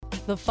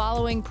The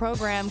following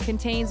program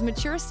contains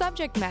mature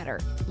subject matter.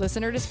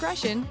 Listener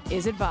discretion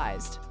is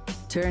advised.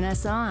 Turn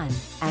us on,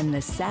 and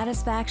the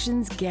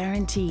satisfaction's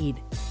guaranteed.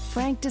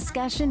 Frank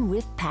discussion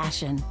with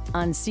passion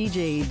on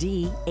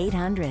CJAD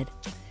 800.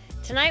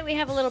 Tonight we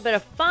have a little bit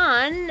of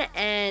fun,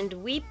 and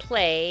we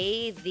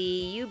play the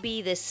You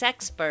Be the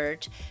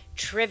Sexpert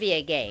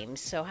trivia game.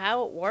 So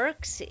how it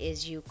works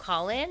is you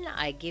call in,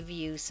 I give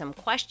you some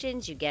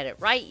questions, you get it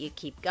right, you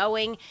keep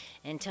going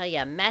until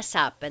you mess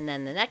up, and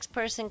then the next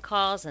person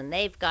calls and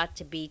they've got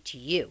to beat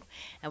you.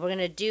 And we're going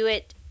to do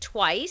it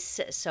twice,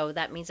 so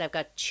that means I've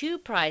got two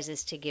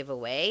prizes to give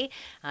away.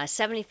 A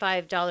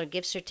 $75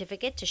 gift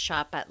certificate to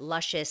shop at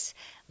Luscious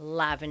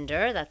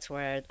Lavender. That's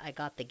where I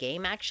got the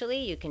game,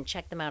 actually. You can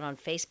check them out on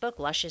Facebook,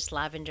 Luscious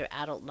Lavender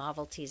Adult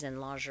Novelties and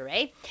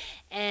Lingerie.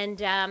 And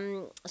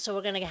so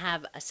we're going to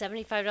have a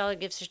 $75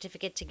 gift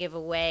certificate to give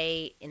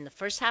away in the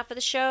first half of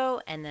the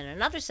show, and then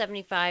another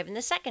 $75 in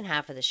the second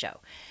half of the show.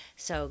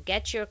 So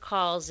get your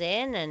calls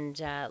in and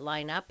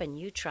line up, and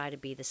you try to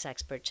be the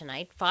sexpert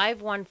tonight.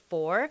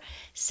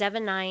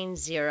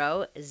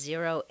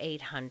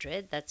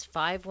 514-790-0800. That's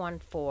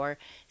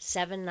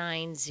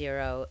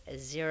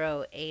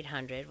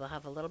 514-790-0800. We'll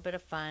have a little bit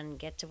of fun,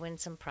 get to win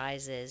some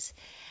prizes,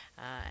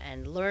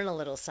 and learn a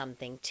little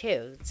something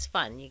too. It's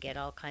fun. You get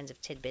all kinds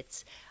of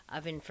tidbits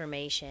of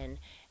information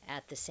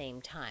at the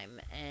same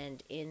time.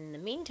 And in the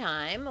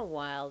meantime,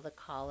 while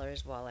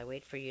I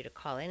wait for you to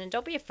call in, and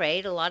don't be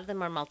afraid, a lot of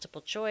them are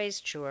multiple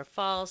choice, true or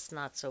false,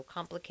 not so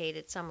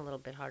complicated, some a little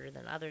bit harder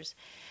than others.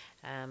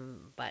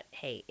 But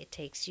hey, it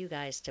takes you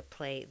guys to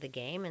play the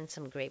game and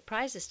some great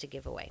prizes to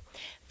give away.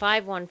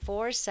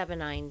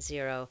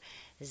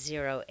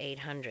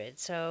 514-790-0800.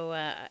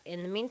 So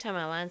in the meantime,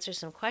 I'll answer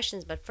some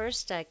questions. But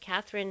first,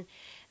 Catherine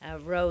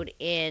wrote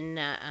in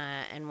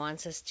and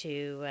wants us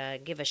to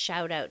give a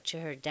shout out to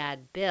her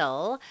dad,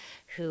 Bill,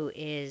 who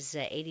is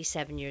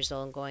 87 years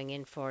old and going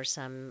in for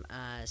some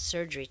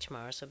surgery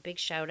tomorrow. So big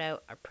shout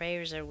out. Our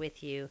prayers are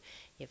with you.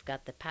 You've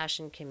got the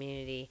Passion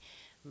community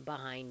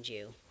behind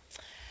you.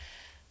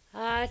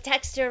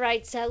 Texter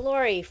writes,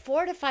 Lori,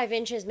 4 to 5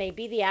 inches may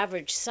be the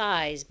average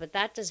size, but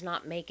that does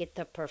not make it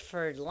the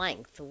preferred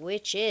length.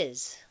 Which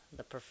is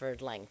the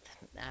preferred length?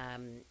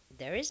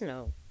 There is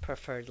no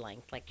preferred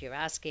length. Like you're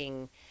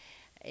asking,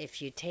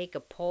 if you take a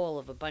poll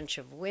of a bunch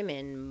of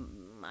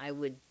women, I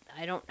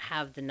don't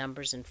have the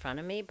numbers in front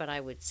of me, but I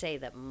would say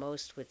that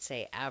most would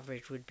say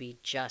average would be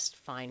just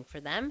fine for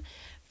them.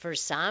 For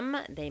some,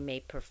 they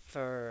may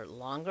prefer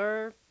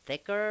longer,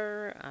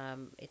 thicker.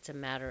 It's a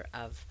matter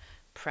of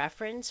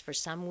preference. For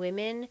some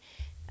women,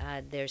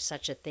 there's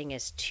such a thing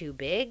as too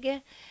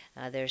big.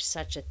 There's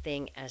such a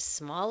thing as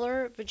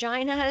smaller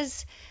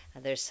vaginas.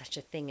 There's such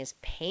a thing as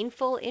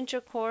painful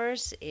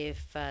intercourse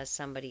if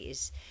somebody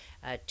is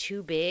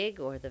too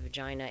big or the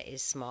vagina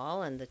is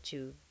small and the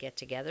two get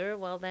together.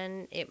 Well,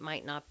 then it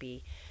might not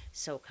be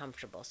so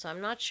comfortable. So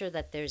I'm not sure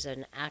that there's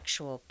an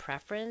actual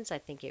preference. I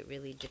think it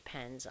really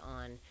depends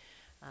on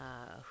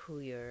who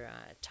you're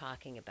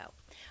talking about.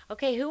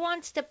 Okay, who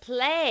wants to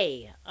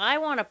play? I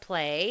want to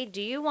play. Do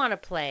you want to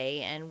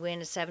play and win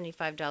a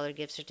 $75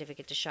 gift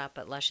certificate to shop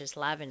at Luscious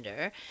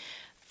Lavender?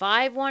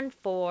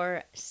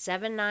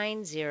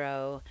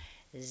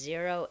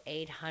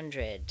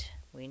 514-790-0800.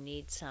 We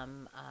need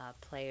some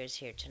players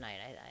here tonight.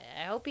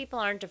 I hope people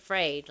aren't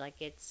afraid.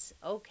 Like, it's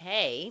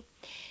okay.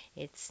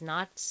 It's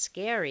not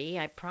scary.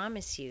 I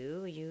promise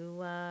you.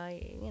 You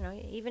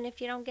even if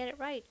you don't get it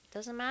right, it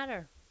doesn't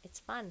matter. It's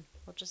fun.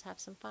 We'll just have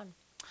some fun.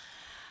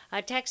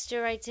 A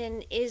texter writes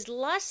in, is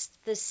lust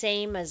the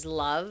same as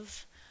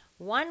love?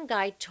 One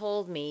guy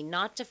told me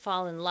not to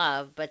fall in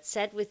love, but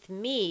said with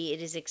me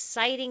it is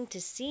exciting to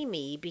see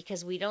me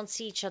because we don't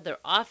see each other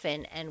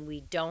often and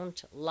we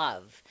don't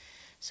love.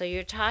 So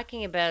you're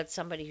talking about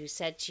somebody who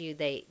said to you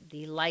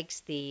he likes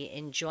the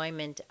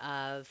enjoyment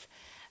of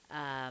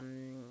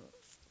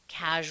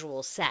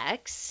casual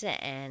sex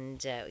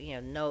and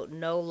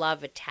no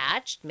love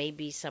attached,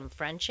 maybe some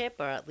friendship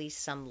or at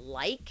least some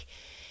like.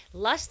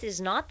 Lust is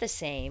not the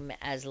same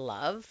as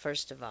love,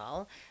 first of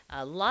all.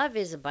 Love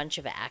is a bunch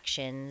of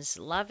actions.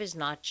 Love is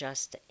not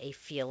just a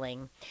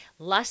feeling.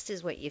 Lust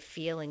is what you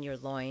feel in your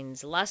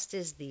loins. Lust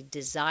is the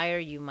desire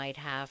you might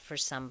have for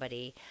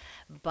somebody,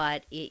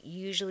 but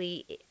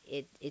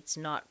it's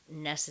not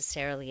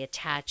necessarily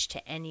attached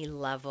to any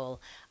level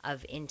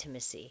of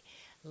intimacy.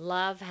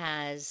 Love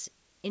has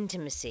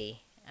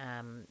intimacy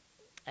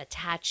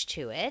attached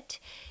to it,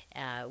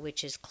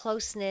 which is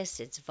closeness,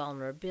 it's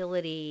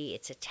vulnerability,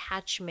 it's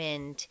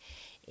attachment,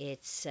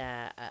 it's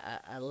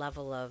a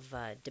level of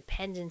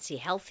dependency,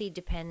 healthy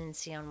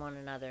dependency on one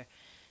another.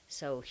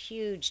 So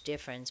huge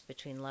difference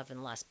between love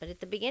and lust. But at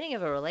the beginning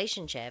of a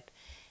relationship,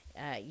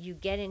 you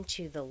get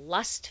into the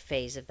lust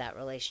phase of that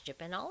relationship,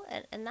 and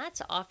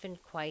that's often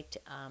quite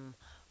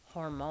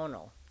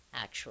hormonal,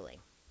 actually.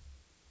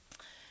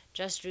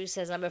 Just Drew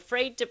says, I'm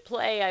afraid to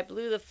play. I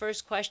blew the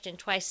first question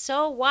twice.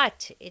 So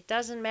what? It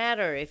doesn't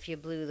matter if you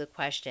blew the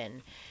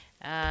question.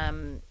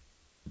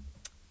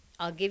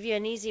 I'll give you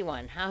an easy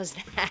one. How's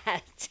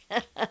that?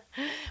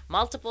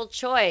 Multiple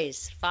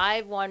choice.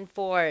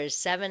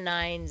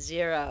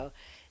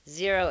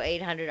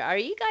 514-790-0800. Are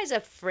you guys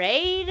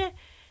afraid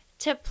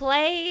to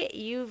play?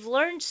 You've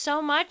learned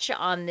so much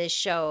on this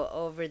show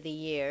over the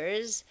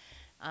years.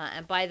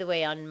 And by the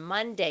way, on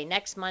Monday,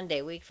 next Monday,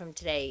 a week from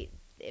today,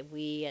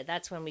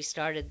 that's when we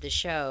started the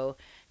show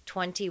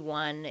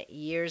 21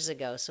 years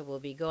ago. So we'll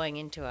be going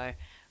into our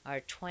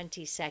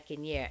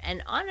 22nd year.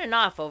 And on and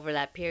off over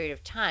that period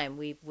of time,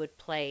 we would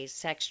play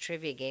sex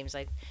trivia games.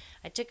 I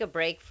took a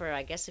break for,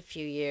 I guess, a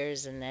few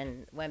years and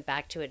then went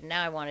back to it.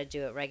 Now I want to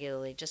do it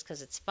regularly just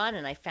because it's fun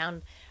and I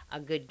found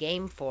a good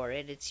game for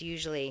it. It's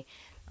usually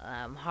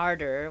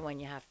harder when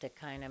you have to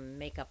kind of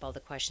make up all the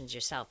questions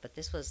yourself. But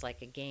this was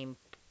like a game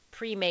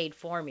pre-made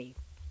for me,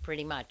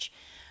 pretty much.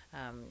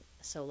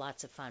 So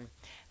lots of fun.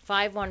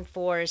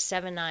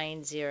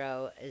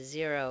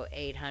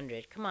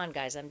 514-790-0800. Come on,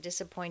 guys. I'm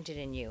disappointed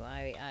in you.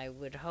 I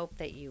would hope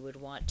that you would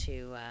want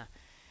to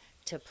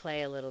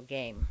play a little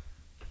game.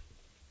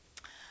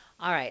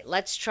 All right,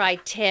 let's try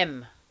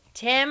Tim.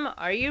 Tim,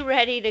 are you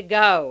ready to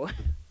go?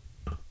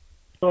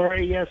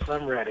 Sorry, yes,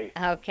 I'm ready.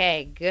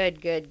 Okay,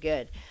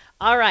 good.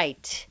 All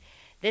right.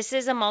 This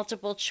is a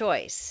multiple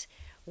choice.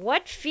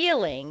 What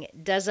feeling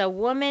does a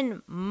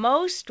woman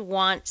most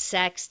want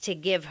sex to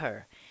give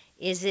her?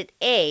 Is it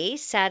A,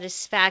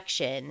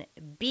 satisfaction,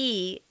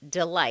 B,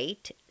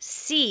 delight,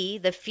 C,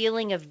 the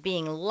feeling of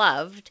being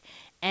loved,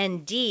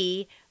 and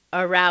D,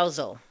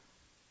 arousal?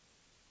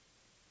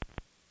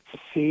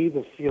 C,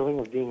 the feeling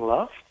of being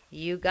loved?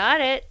 You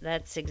got it.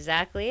 That's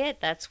exactly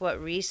it. That's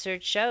what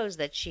research shows,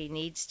 that she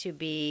needs to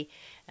be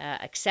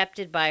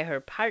accepted by her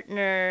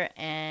partner,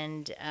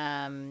 and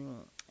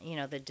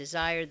the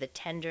desire, the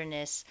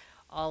tenderness,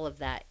 all of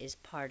that is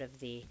part of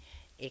the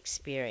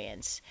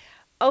experience.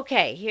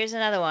 Okay, here's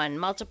another one.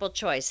 Multiple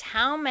choice.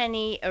 How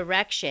many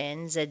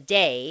erections a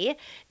day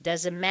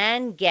does a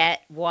man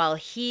get while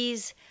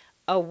he's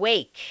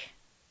awake?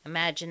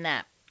 Imagine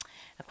that.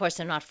 Of course,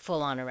 they're not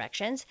full-on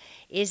erections.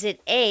 Is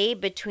it A,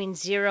 between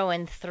 0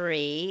 and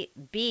 3,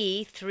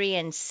 B, 3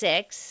 and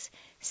 6,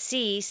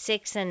 C,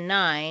 6 and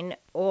 9,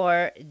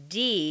 or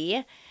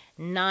D,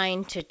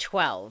 9 to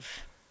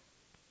 12?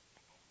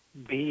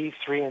 B,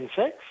 3 and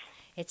 6?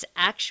 It's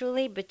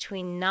actually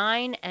between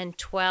 9 and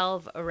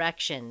 12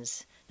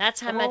 erections. That's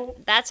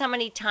how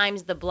many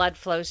times the blood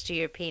flows to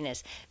your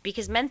penis.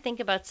 Because men think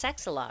about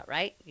sex a lot,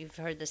 right? You've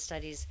heard the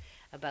studies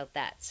about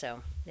that.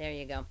 So there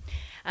you go.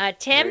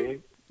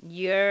 Tim,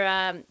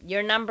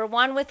 you're number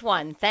one with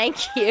one. Thank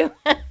you.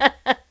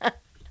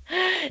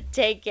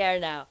 Take care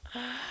now.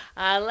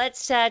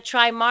 Let's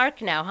try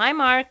Mark now. Hi,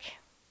 Mark.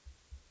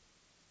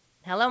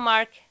 Hello,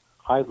 Mark.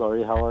 Hi,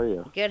 Lori. How are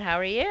you? Good. How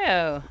are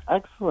you?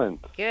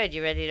 Excellent. Good.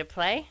 You ready to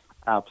play?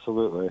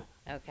 Absolutely.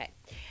 Okay.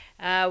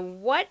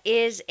 What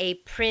is a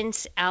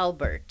Prince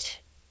Albert?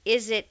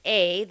 Is it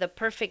A, the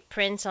perfect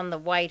prince on the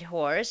white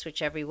horse,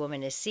 which every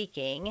woman is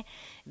seeking,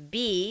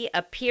 B,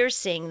 a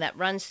piercing that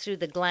runs through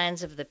the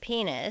glands of the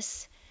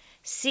penis,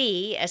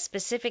 C, a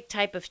specific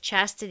type of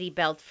chastity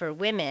belt for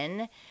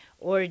women,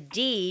 or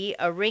D,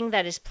 a ring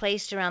that is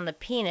placed around the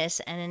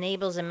penis and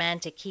enables a man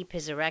to keep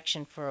his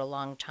erection for a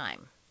long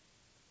time?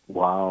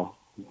 Wow.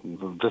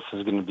 This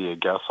is going to be a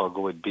guess. I'll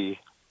go with B.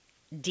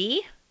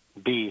 D?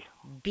 B.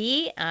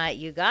 B,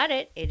 you got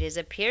it. It is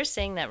a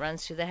piercing that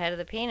runs through the head of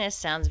the penis.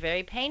 Sounds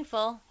very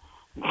painful,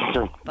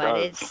 but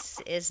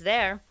it's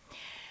there.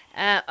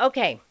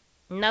 Okay,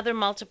 another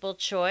multiple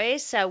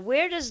choice.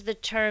 Where does the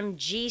term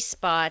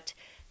G-spot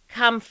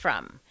come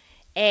from?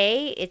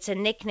 A, it's a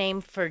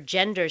nickname for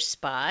gender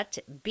spot.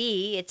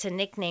 B, it's a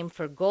nickname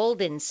for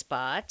golden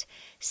spot.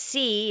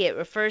 C, it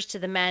refers to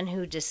the man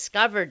who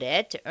discovered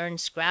it,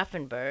 Ernst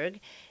Grafenberg.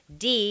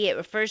 D, it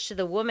refers to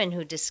the woman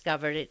who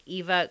discovered it,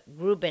 Eva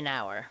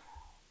Grubenauer.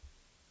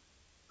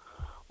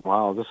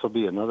 Wow, this will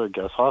be another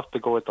guess. I'll have to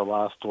go with the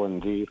last one,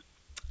 D.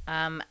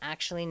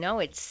 Actually, no,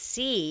 it's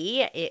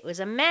C. It was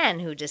a man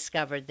who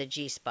discovered the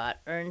G-spot.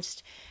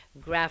 Ernst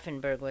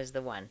Grafenberg was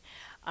the one.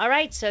 All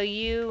right, so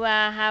you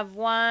have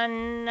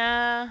one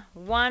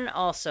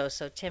also.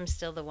 So Tim's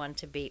still the one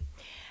to beat.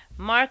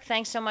 Mark,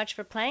 thanks so much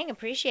for playing.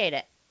 Appreciate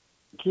it.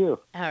 Thank you.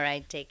 All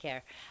right, take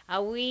care.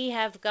 We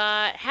have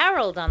got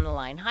Harold on the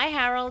line. Hi,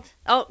 Harold.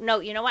 Oh,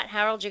 no, you know what,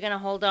 Harold, you're going to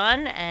hold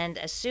on, and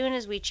as soon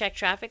as we check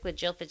traffic with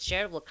Jill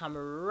Fitzgerald, we'll come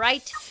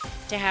right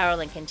to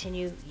Harold and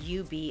continue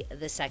You Be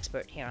the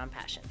Sexpert here on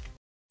Passion.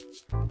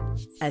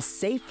 A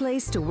safe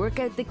place to work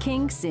out the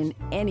kinks in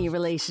any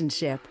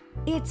relationship.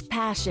 It's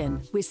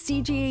Passion with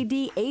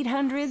CJAD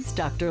 800's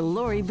Dr.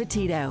 Lori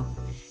Betito.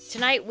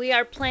 Tonight we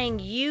are playing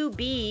You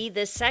Be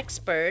the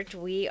Sexpert.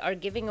 We are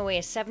giving away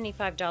a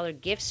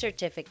 $75 gift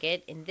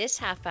certificate in this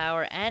half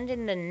hour and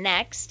in the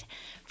next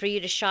for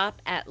you to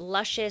shop at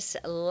Luscious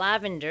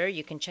Lavender.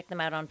 You can check them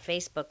out on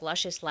Facebook,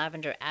 Luscious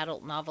Lavender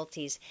Adult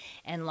Novelties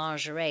and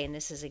Lingerie. And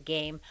this is a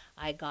game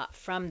I got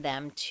from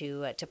them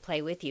to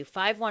play with you.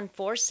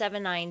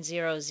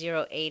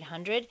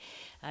 514-790-0800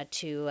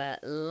 to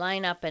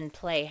line up and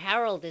play.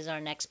 Harold is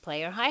our next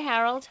player. Hi,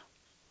 Harold.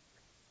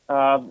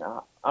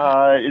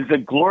 Is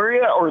it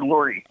Gloria or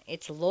Lori?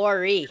 It's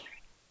Lori.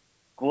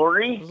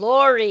 Glory?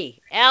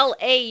 Lori.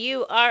 Laurie.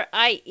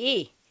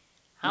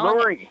 How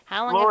Lori.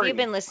 long have Lori. you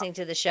been listening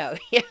to the show?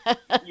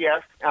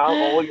 Yes.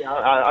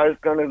 I was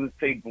going to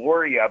say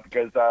Gloria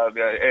because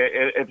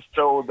if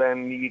so,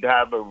 then you'd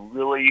have a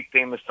really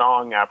famous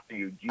song after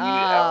you.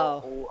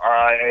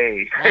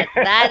 Gloria.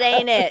 That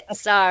ain't it.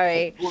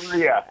 Sorry.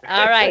 Gloria.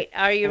 All right.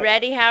 Are you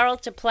ready,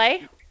 Harold, to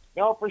play?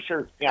 No, for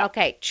sure. Yeah.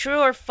 Okay.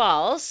 True or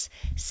false?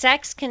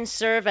 Sex can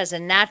serve as a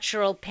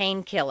natural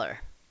painkiller.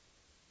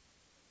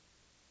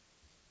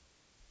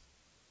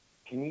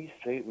 Can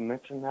you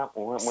mention that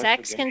one?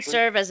 Sex can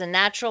serve as a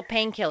natural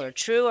painkiller.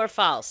 True or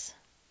false?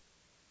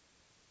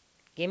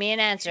 Give me an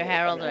answer,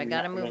 Harold, or I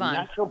gotta move on.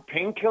 Natural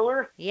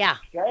painkiller? Yeah.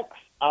 Sex?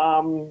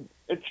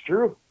 It's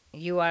true.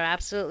 You are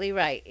absolutely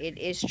right. It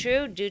is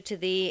true due to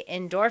the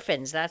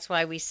endorphins. That's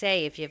why we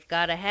say if you've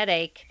got a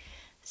headache,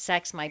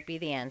 sex might be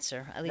the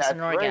answer. At least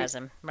an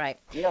orgasm. Right.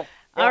 Yeah.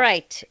 All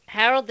right.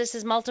 Harold, this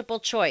is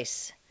multiple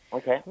choice.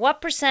 Okay.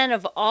 What percent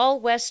of all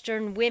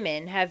Western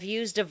women have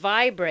used a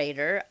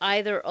vibrator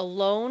either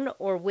alone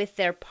or with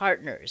their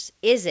partners?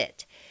 Is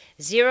it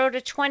 0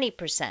 to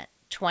 20%,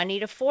 20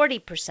 to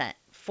 40%,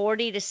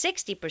 40 to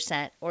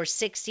 60%, or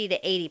 60 to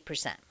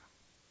 80%?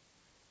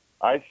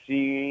 I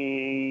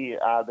see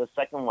the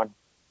second one.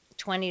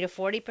 20 to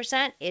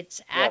 40%? It's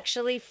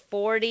actually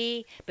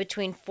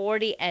between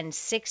 40 and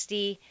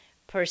 60%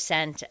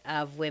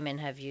 of women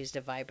have used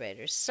a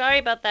vibrator. Sorry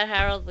about that,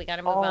 Harold. We got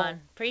to move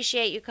on.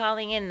 Appreciate you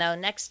calling in, though.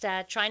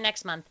 Try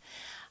next month.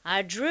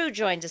 Drew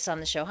joins us on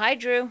the show. Hi,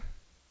 Drew.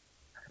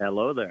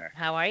 Hello there.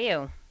 How are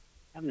you?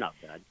 I'm not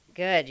bad.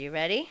 Good. You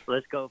ready?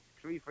 Let's go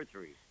 3 for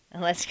 3.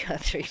 Let's go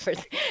 3 for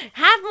 3.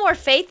 Have more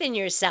faith in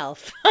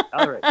yourself.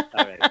 All right.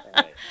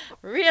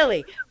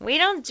 Really, we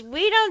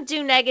don't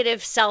do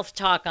negative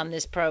self-talk on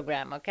this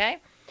program. Okay.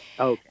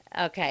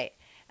 Okay.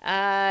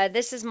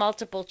 This is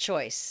multiple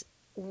choice.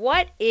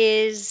 What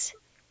is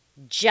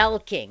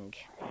jelqing?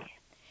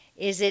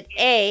 Is it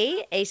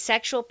A,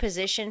 sexual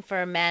position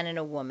for a man and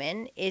a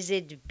woman? Is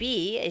it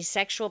B, a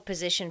sexual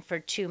position for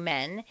two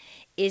men?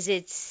 Is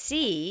it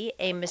C,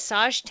 a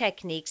massage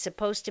technique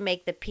supposed to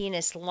make the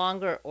penis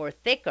longer or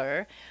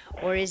thicker?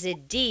 Or is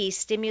it D,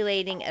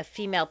 stimulating a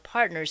female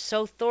partner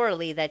so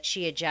thoroughly that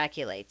she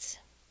ejaculates?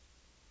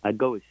 I'd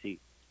go with C.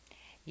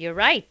 You're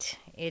right.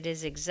 It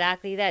is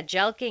exactly that.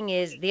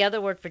 The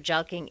other word for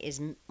jelqing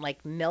is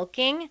like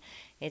milking.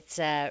 It's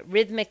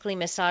rhythmically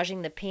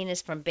massaging the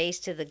penis from base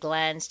to the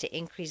glans to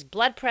increase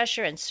blood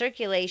pressure and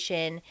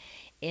circulation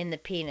in the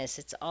penis.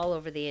 It's all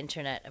over the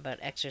internet about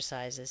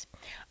exercises.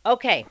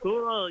 Okay.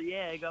 Cool.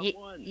 Yeah, I got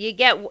one.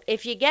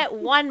 If you get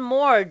one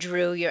more,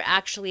 Drew, you're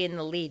actually in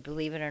the lead,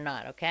 believe it or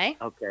not, okay?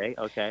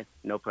 Okay.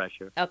 No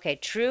pressure. Okay,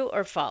 true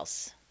or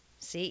false?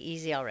 See,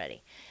 easy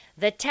already.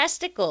 The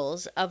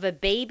testicles of a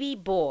baby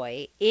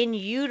boy in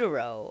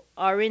utero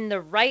are in the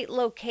right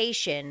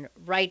location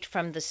right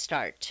from the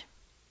start.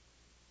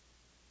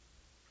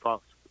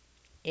 False.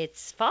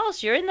 It's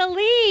false. You're in the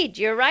lead.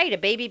 You're right. A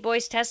baby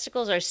boy's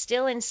testicles are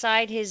still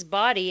inside his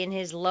body in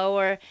his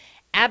lower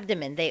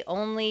abdomen. They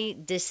only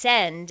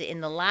descend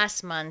in the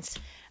last months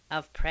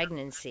of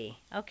pregnancy.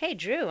 Okay,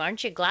 Drew,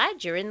 aren't you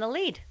glad you're in the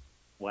lead?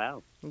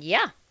 Wow.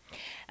 Yeah.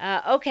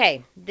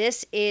 Okay,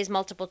 this is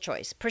multiple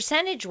choice.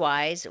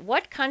 Percentage-wise,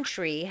 what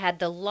country had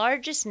the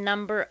largest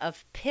number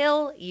of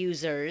pill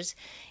users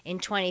in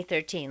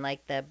 2013,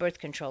 like the birth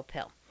control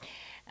pill?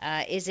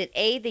 Is it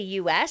A, the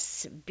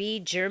U.S., B,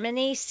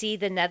 Germany, C,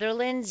 the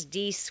Netherlands,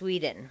 D,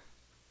 Sweden?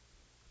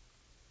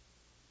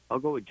 I'll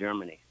go with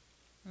Germany.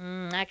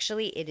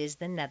 Actually, it is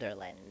the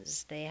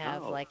Netherlands. They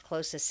have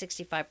close to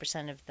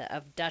 65%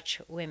 of Dutch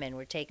women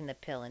were taking the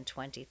pill in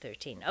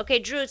 2013. Okay,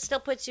 Drew, it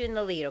still puts you in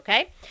the lead,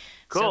 okay?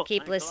 Cool. So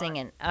keep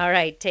listening. All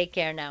right, take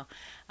care now.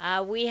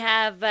 We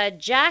have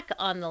Jack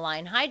on the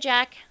line. Hi,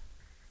 Jack.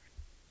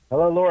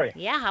 Hello, Lori.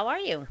 Yeah, how are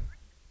you?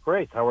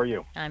 Great. How are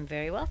you? I'm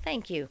very well,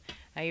 thank you.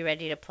 Are you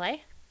ready to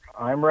play?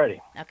 I'm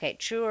ready. Okay,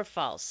 true or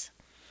false?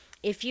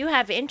 If you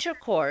have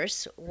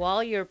intercourse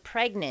while you're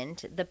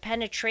pregnant, the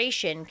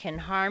penetration can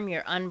harm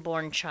your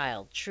unborn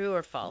child. True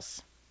or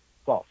false?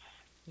 False.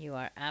 You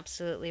are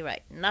absolutely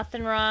right.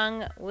 Nothing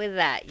wrong with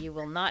that. You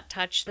will not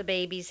touch the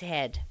baby's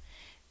head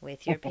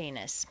with your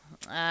penis.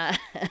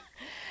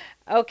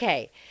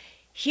 Okay.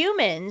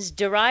 Humans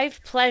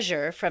derive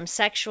pleasure from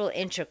sexual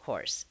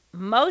intercourse.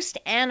 Most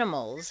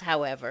animals,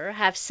 however,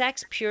 have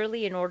sex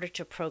purely in order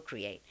to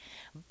procreate.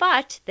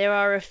 But there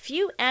are a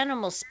few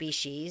animal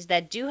species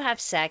that do have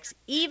sex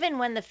even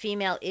when the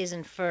female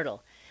isn't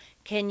fertile.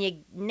 Can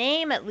you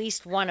name at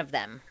least one of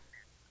them?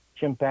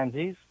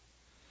 Chimpanzees?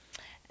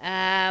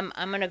 I'm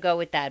going to go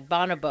with that.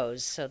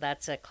 Bonobos. So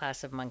that's a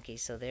class of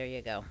monkeys. So there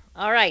you go.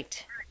 All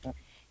right. Perfect.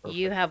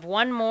 You have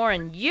one more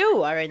and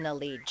you are in the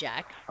lead,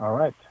 Jack. All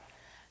right.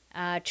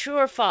 True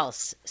or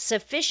false?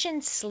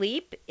 Sufficient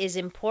sleep is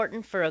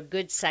important for a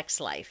good sex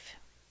life.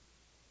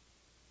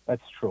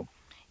 That's true.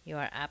 You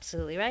are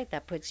absolutely right.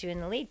 That puts you in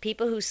the lead.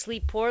 People who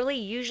sleep poorly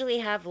usually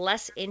have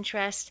less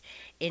interest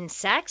in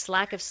sex.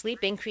 Lack of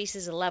sleep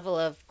increases the level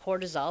of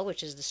cortisol,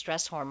 which is the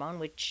stress hormone,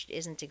 which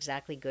isn't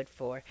exactly good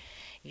for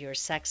your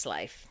sex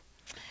life.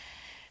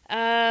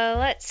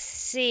 Let's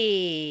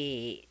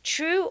see.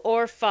 True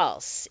or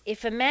false?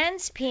 If a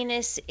man's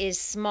penis is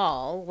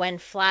small when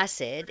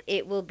flaccid,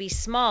 it will be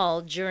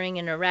small during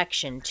an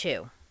erection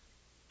too.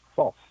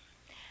 False.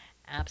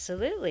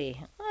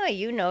 Absolutely. Oh,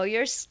 you know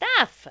your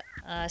stuff.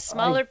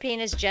 Smaller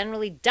penis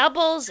generally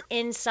doubles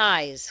in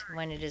size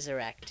when it is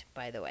erect,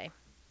 by the way.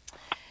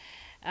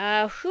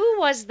 Who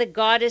was the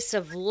goddess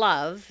of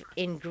love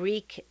in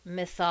Greek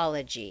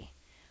mythology?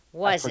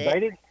 Was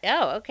Aphrodite? it?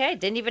 Oh, okay.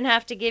 Didn't even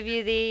have to give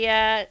you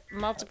the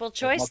multiple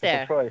choice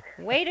there. Choice.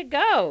 Way to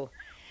go.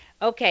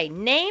 Okay,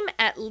 name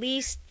at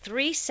least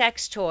 3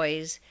 sex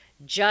toys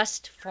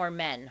just for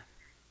men.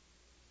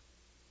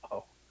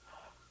 Oh.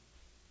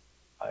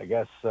 I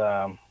guess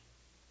a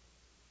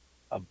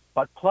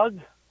butt plug,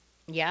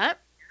 Yeah,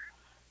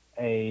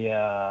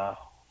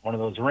 one of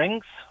those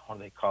rings. What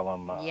do they call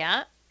them?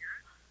 yeah.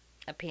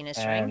 A penis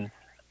ring.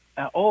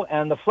 And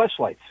and the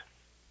fleshlights.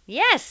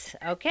 Yes.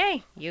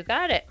 Okay, you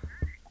got it.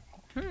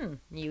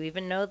 You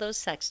even know those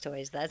sex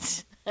toys.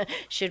 That's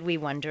should we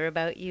wonder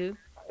about you?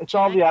 It's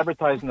all the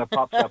advertising that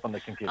pops up on the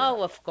computer.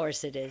 Oh, of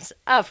course it is.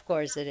 Of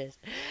course it is.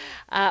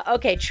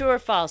 Okay, true or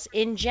false?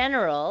 In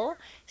general,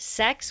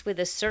 sex with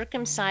a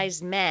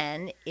circumcised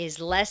man is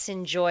less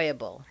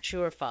enjoyable.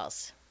 True or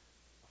false?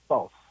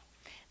 False.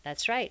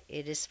 That's right.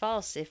 It is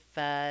false. If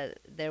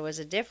there was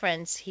a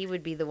difference, he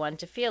would be the one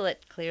to feel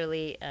it.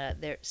 Clearly,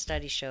 their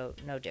studies show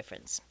no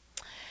difference.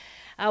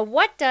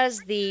 What does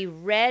the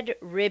red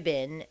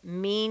ribbon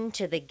mean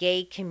to the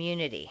gay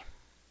community?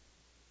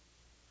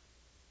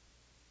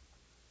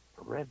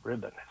 Red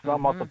ribbon. It's not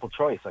multiple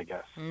choice, I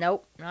guess.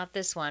 Nope, not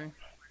this one.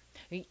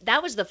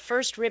 That was the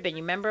first ribbon.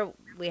 You remember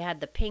we had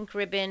the pink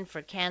ribbon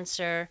for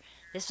cancer.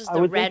 This was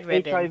the red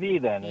ribbon.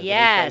 HIV then. Is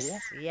Yes, it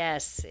HIV?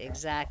 yes,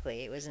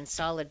 exactly. It was in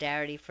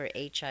solidarity for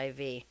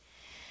HIV.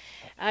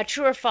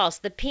 True or false?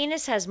 The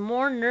penis has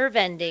more nerve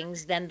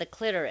endings than the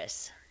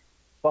clitoris.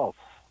 False.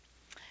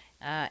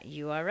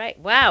 You are right.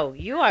 Wow,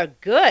 you are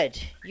good.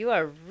 You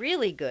are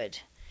really good.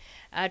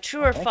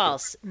 True or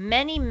false?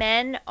 Many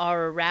men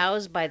are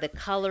aroused by the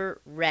color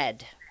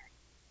red.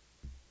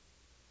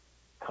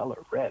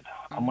 Color red.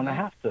 I'm going to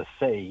have to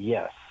say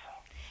yes.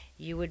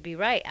 You would be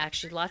right.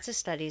 Actually, lots of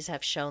studies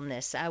have shown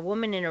this. A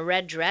woman in a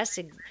red dress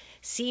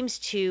seems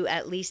to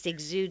at least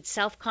exude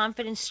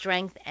self-confidence,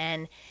 strength,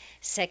 and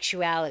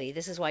sexuality.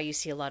 This is why you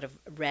see a lot of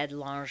red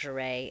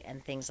lingerie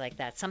and things like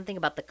that. Something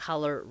about the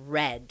color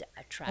red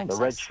attracts us.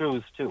 The red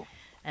shoes, too.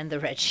 And the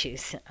red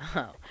shoes.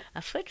 Oh,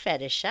 a foot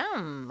fetish.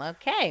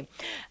 Okay.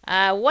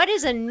 What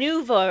is a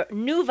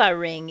Nuva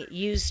ring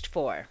used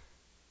for?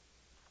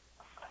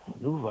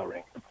 Nuva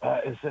ring.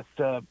 Is it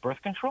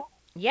birth control?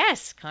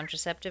 Yes,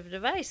 contraceptive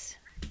device.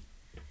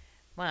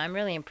 Well, I'm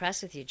really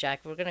impressed with you, Jack.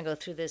 We're going to go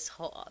through this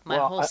whole set of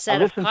cards. I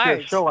listen to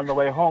your show on the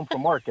way home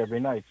from work every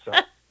night. So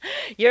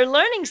You're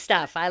learning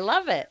stuff. I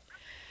love it.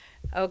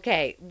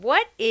 Okay,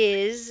 what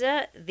is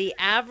the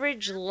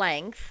average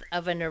length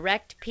of an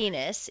erect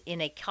penis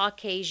in a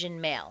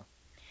Caucasian male?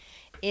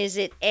 Is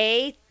it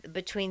A,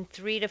 between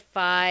 3.5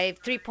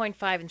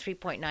 and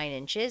 3.9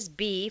 inches,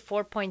 B,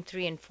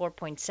 4.3 and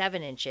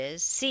 4.7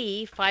 inches,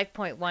 C,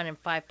 5.1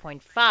 and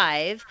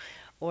 5.5,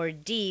 or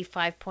D,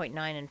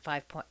 5.9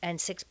 and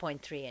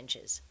 6.3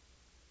 inches?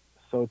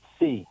 So it's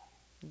C.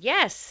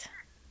 Yes.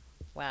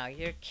 Wow,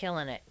 you're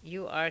killing it.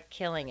 You are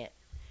killing it.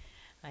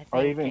 I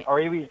think Are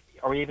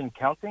we even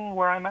counting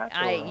where I'm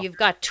at? You've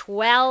got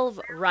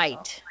 12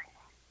 right.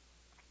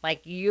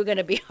 Like, you're going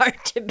to be hard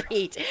to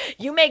beat.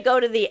 You may go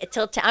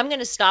to I'm going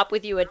to stop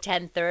with you at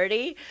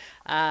 10:30.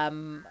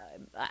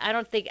 I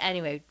don't think,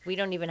 anyway, we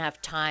don't even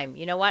have time.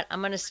 You know what? I'm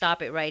going to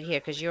stop it right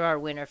here because you're our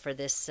winner for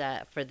this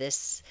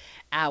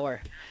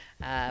hour,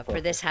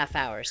 for this half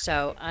hour.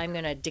 So I'm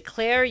going to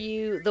declare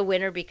you the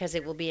winner because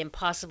it will be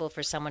impossible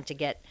for someone to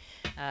get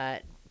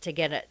a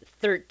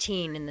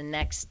 13 in the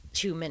next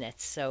 2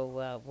 minutes.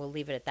 So we'll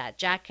leave it at that.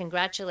 Jack,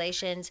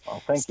 congratulations.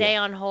 Stay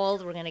on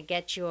hold. We're going to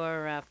get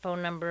your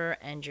phone number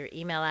and your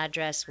email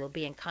address. We'll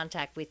be in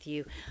contact with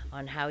you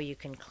on how you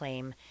can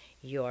claim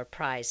your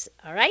prize.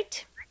 All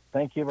right?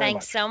 Thank you very much.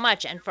 Thanks so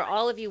much. And for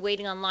all of you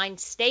waiting online,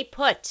 stay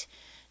put.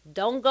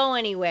 Don't go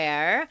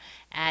anywhere.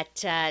 At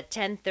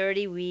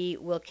 10:30, we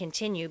will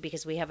continue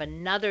because we have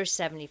another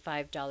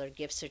 $75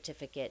 gift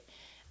certificate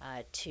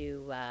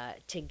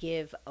to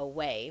give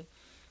away.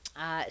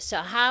 So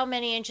how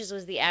many inches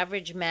was the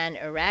average man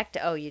erect?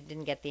 Oh, you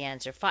didn't get the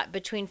answer.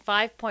 Between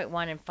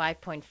 5.1 and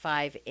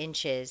 5.5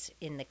 inches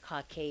in the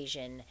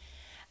Caucasian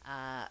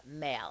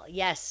male.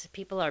 Yes,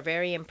 people are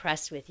very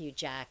impressed with you,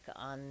 Jack,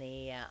 on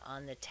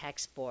the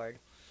text board.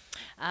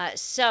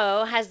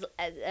 So has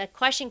a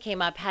question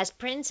came up, has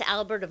Prince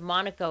Albert of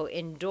Monaco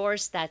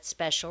endorsed that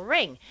special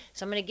ring?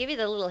 So I'm going to give you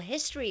the little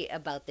history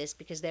about this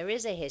because there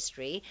is a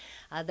history.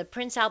 The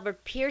Prince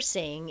Albert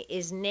piercing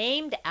is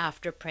named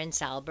after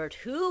Prince Albert,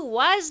 who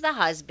was the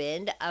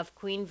husband of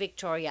Queen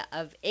Victoria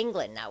of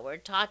England. Now we're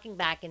talking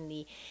back in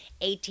the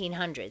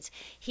 1800s.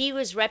 He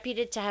was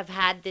reputed to have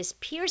had this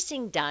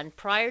piercing done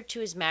prior to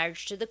his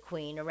marriage to the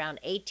Queen around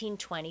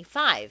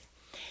 1825.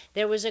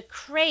 There was a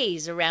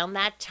craze around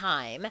that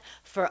time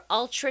for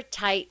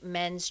ultra-tight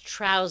men's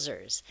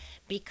trousers.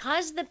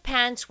 Because the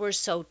pants were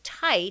so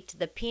tight,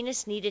 the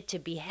penis needed to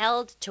be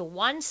held to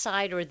one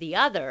side or the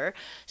other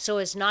so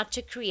as not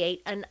to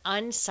create an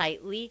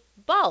unsightly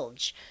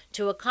bulge.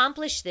 To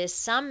accomplish this,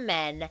 some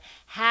men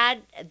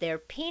had their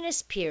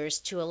penis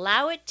pierced to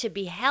allow it to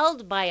be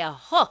held by a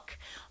hook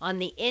on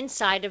the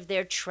inside of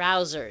their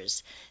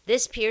trousers.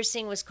 This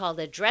piercing was called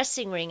a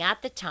dressing ring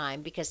at the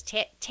time because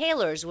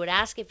tailors would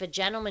ask if a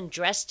gentleman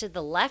dressed to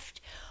the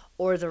left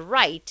or the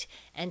right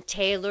and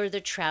tailor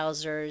the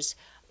trousers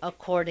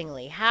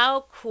accordingly.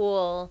 How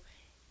cool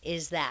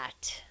is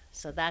that?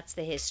 So that's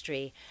the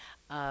history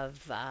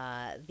of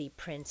the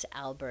Prince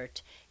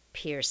Albert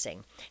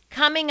piercing.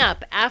 Coming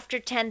up after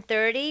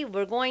 10:30,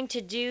 we're going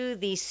to do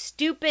the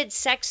stupid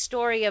sex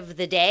story of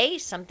the day,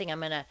 something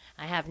I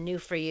have new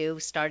for you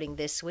starting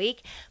this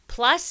week.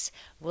 Plus,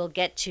 we'll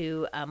get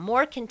to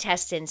more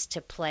contestants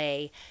to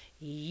play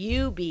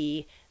You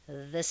Be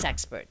the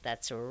Sexpert.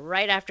 That's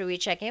right after we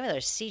check in with our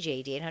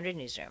CJAD 800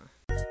 newsroom.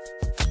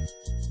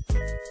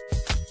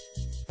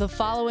 The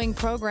following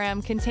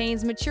program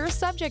contains mature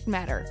subject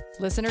matter.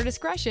 Listener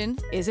discretion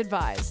is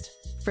advised.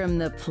 From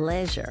the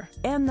pleasure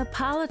and the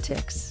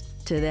politics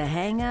to the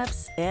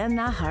hang-ups and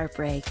the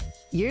heartbreak,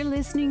 you're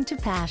listening to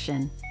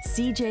Passion,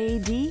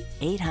 CJAD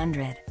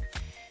 800.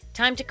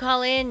 Time to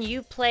call in.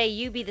 You play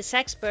You Be the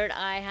Sexpert.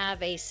 I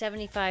have a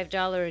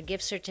 $75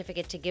 gift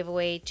certificate to give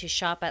away to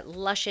shop at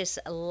Luscious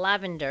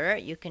Lavender.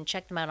 You can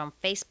check them out on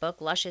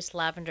Facebook, Luscious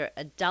Lavender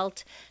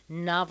Adult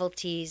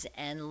Novelties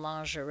and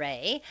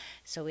Lingerie.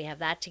 So we have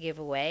that to give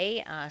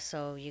away.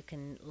 So you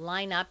can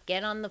line up,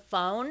 get on the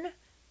phone,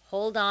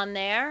 hold on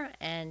there,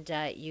 and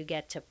you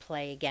get to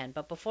play again.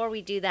 But before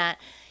we do that,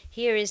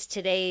 here is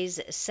today's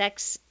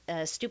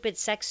stupid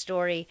sex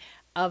story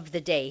of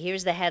the day.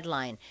 Here's the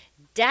headline.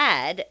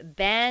 Dad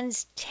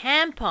bans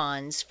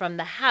tampons from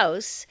the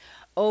house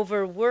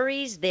over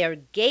worries they're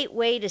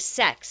gateway to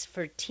sex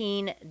for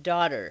teen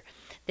daughter.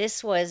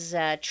 This was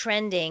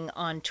trending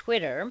on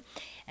Twitter,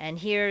 and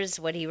here's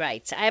what he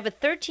writes. I have a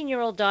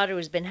 13-year-old daughter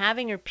who's been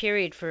having her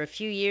period for a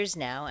few years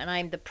now, and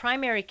I'm the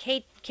primary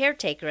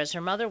caretaker as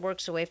her mother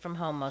works away from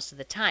home most of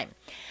the time.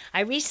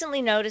 I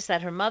recently noticed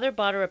that her mother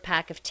bought her a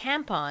pack of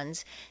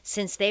tampons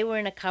since they were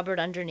in a cupboard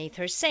underneath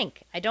her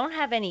sink. I don't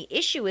have any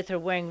issue with her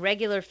wearing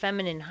regular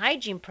feminine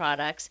hygiene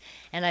products,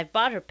 and I've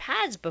bought her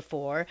pads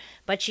before,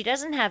 but she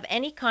doesn't have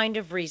any kind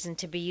of reason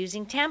to be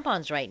using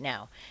tampons right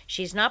now.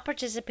 She's not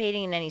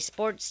participating in any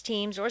sports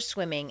teams or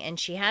swimming, and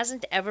she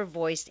hasn't ever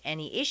voiced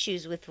any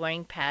issues with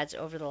wearing pads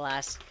over the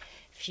last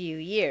few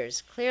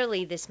years.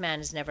 Clearly, this man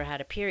has never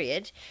had a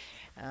period.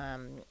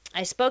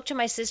 I spoke to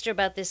my sister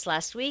about this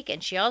last week,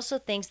 and she also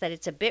thinks that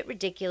it's a bit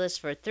ridiculous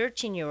for a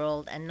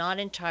 13-year-old and not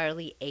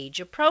entirely age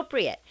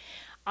appropriate.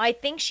 I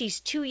think she's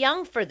too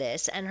young for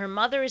this, and her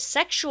mother is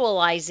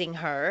sexualizing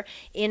her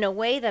in a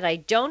way that I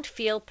don't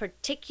feel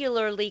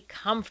particularly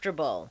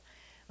comfortable.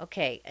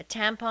 Okay, a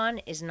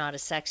tampon is not a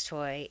sex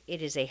toy.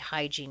 It is a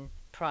hygiene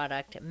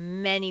product.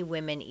 Many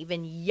women,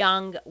 even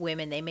young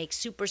women, they make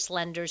super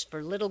slenders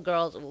for little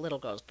girls,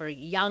 for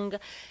young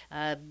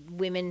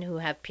women who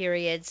have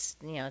periods,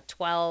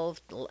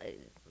 12,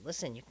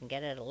 listen, you can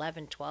get it at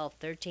 11, 12,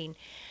 13,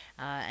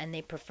 and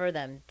they prefer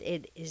them.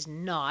 It is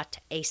not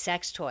a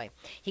sex toy.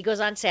 He goes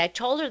on to say, I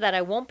told her that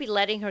I won't be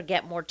letting her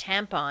get more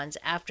tampons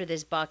after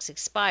this box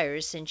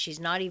expires since she's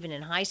not even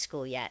in high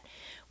school yet,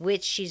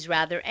 which she's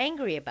rather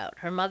angry about.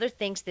 Her mother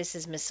thinks this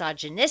is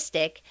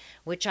misogynistic,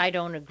 which I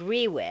don't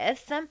agree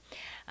with.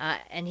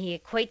 And he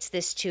equates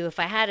this to, if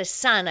I had a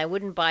son, I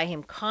wouldn't buy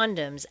him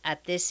condoms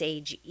at this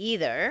age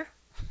either.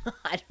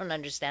 I don't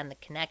understand the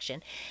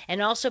connection.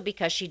 And also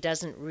because she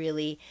doesn't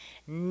really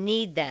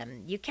need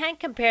them. You can't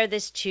compare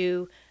this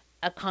to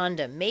a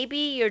condom.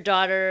 Maybe the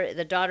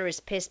daughter is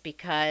pissed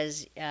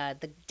because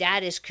the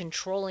dad is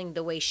controlling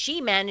the way she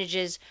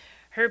manages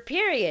her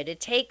period. It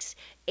takes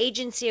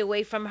agency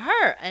away from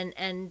her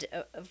and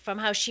from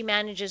how she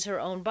manages her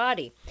own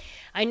body.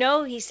 I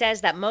know he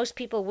says that most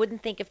people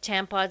wouldn't think of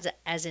tampons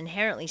as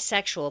inherently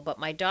sexual, but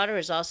my daughter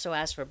has also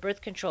asked for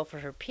birth control for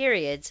her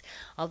periods,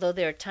 although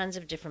there are tons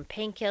of different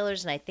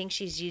painkillers, and I think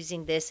she's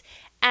using this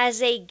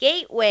as a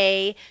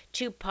gateway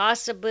to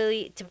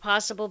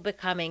possible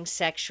becoming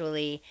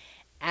sexually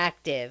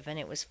active. And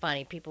it was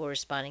funny. People were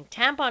responding,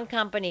 tampon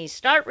companies,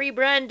 start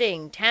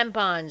rebranding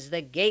tampons,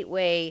 the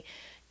gateway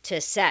to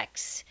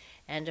sex.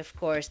 And of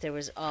course there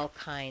was all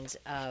kinds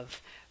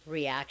of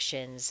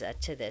reactions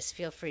to this.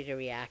 Feel free to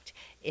react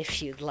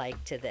if you'd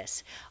like to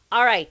this.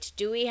 All right,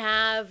 do we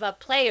have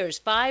players?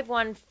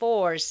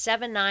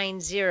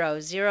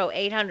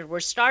 514-790-0800. We're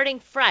starting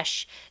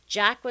fresh.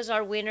 Jack was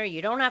our winner.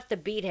 You don't have to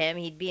beat him.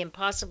 He'd be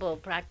impossible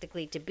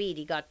practically to beat.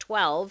 He got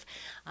 12,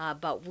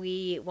 but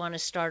we want to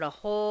start a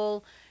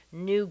whole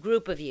new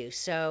group of you.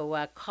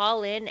 So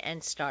call in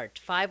and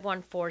start.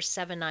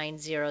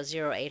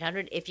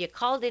 514-790-0800. If you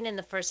called in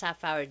the first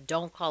half hour,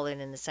 don't call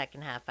in the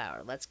second half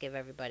hour. Let's give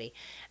everybody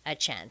a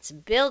chance.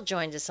 Bill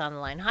joins us on the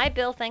line. Hi,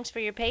 Bill. Thanks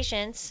for your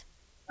patience.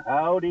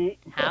 Howdy.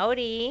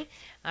 Howdy.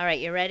 All right,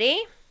 you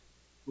ready?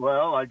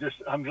 Well,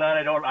 I'm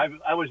glad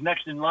I was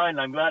next in line.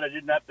 I'm glad I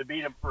didn't have to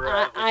beat him for.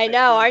 I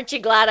know. Aren't you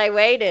glad I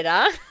waited,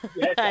 huh?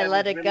 Yes, I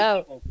let it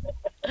go.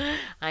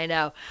 I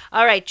know.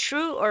 All right,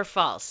 true or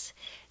false?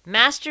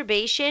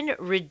 Masturbation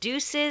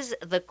reduces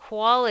the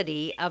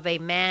quality of a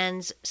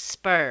man's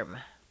sperm.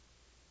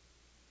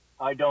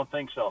 I don't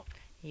think so.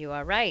 You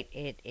are right.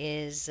 It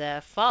is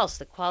false.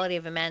 The quality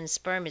of a man's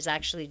sperm is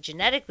actually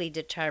genetically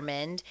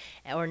determined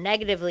or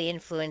negatively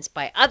influenced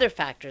by other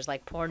factors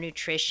like poor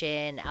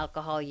nutrition,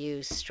 alcohol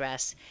use,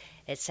 stress,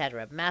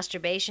 etc.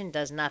 Masturbation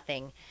does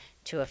nothing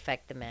to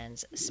affect the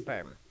man's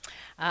sperm.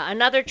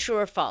 Another true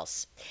or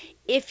false.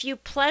 If you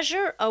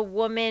pleasure a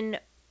woman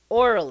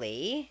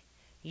orally,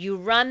 you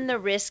run the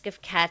risk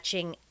of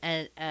catching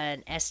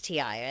an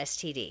STI or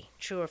STD.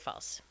 True or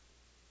false?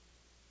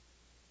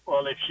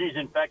 Well, if she's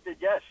infected,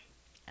 yes.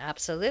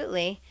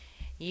 Absolutely.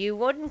 You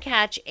wouldn't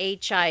catch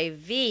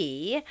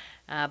HIV,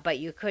 but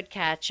you could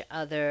catch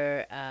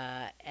other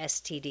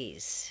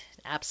STDs.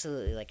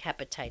 Absolutely, like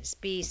hepatitis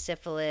B,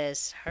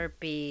 syphilis,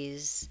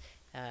 herpes,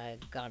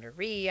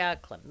 gonorrhea,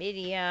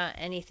 chlamydia,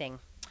 anything.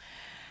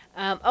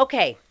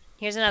 Okay,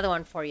 here's another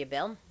one for you,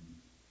 Bill.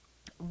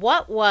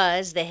 What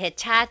was the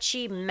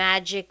Hitachi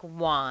magic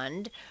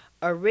wand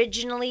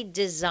originally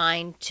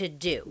designed to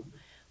do?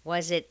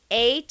 Was it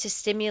A, to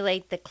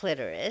stimulate the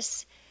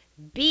clitoris,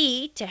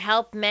 B, to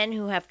help men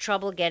who have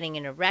trouble getting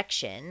an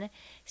erection,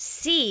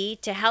 C,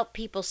 to help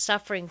people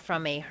suffering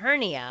from a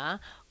hernia,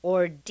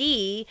 or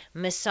D,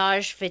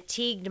 massage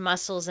fatigued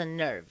muscles and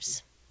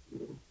nerves?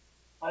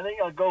 I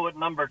think I'll go with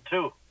number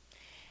 2.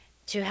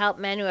 To help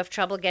men who have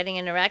trouble getting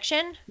an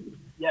erection?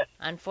 Yes.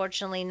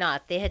 Unfortunately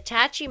not. The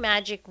Hitachi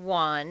magic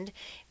wand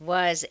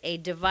was a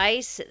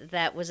device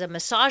that was a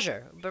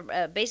massager,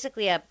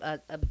 basically a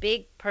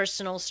big,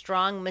 personal,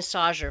 strong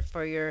massager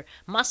for your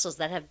muscles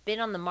that have been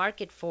on the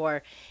market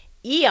for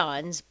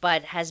eons,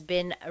 but has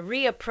been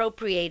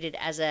reappropriated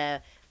as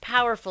a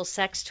powerful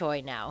sex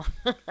toy now.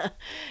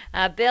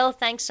 Bill,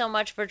 thanks so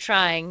much for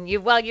trying.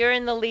 You're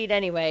in the lead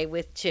anyway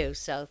with 2,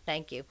 so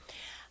thank you.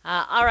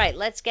 All right,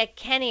 let's get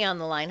Kenny on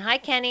the line. Hi,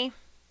 Kenny.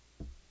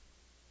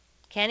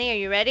 Kenny, are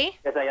you ready?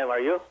 Yes, I am. Are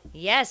you?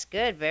 Yes,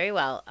 good. Very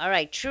well. All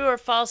right, true or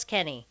false,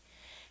 Kenny?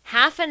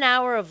 Half an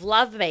hour of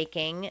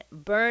lovemaking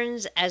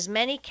burns as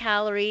many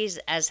calories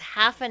as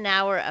half an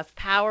hour of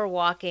power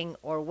walking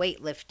or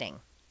weightlifting.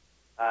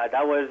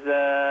 That was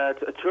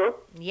true?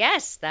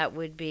 Yes, that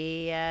would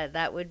be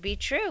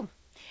true.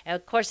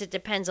 Of course, it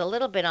depends a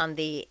little bit on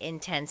the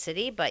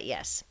intensity, but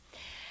yes.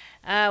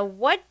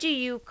 What do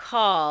you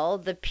call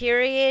the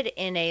period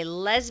in a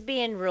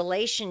lesbian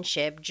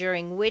relationship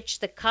during which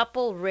the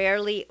couple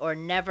rarely or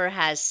never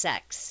has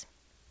sex?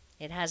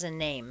 It has a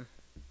name.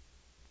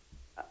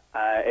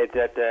 It's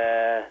at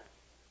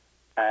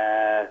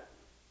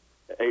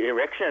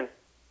erection.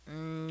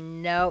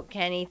 No,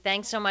 Kenny,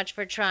 thanks so much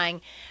for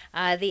trying.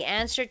 The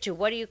answer to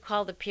what do you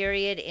call the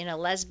period in a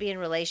lesbian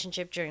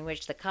relationship during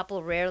which the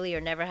couple rarely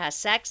or never has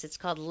sex? It's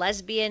called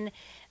lesbian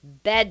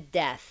bed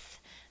death.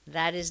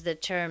 That is the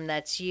term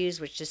that's used,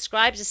 which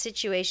describes a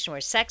situation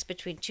where sex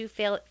between two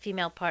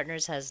female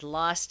partners has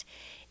lost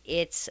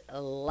its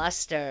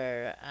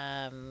luster.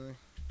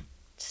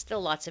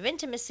 Still lots of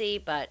intimacy,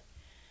 but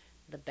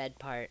the bed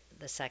part,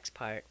 the sex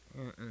part,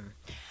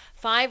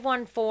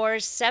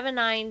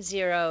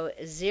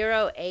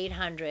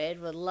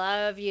 514-790-0800. Would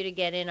love you to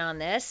get in on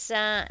this.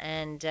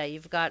 And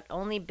you've got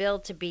only Bill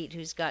to beat,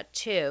 who's got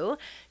 2.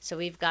 So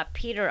we've got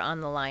Peter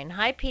on the line.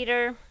 Hi,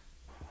 Peter.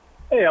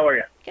 Hey, how are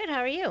you? Good, how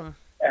are you?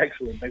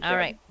 Excellent. Thanks. All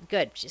right,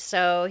 good.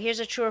 So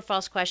here's a true or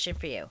false question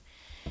for you.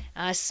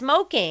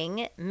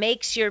 Smoking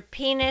makes your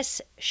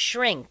penis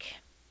shrink.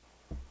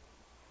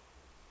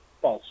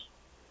 False.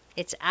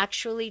 It's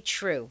actually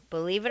true.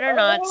 Believe it or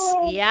not.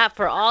 Yeah,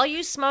 for all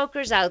you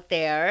smokers out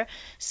there,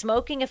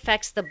 smoking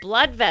affects the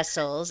blood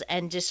vessels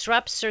and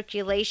disrupts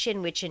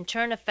circulation, which in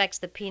turn affects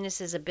the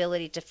penis's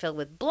ability to fill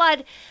with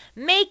blood,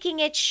 making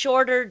it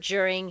shorter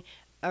during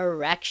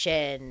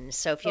erection.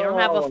 So if you don't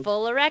have a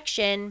full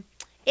erection,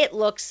 it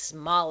looks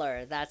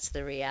smaller. That's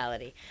the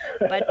reality.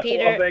 But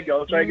Peter,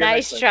 well,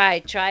 nice try.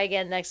 Try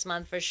again next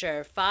month for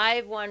sure.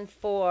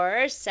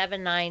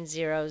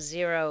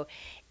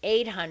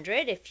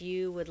 514-790-0800. If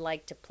you would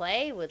like to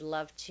play, would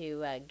love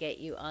to get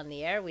you on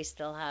the air. We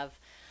still have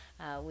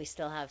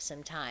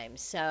some time.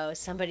 So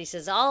somebody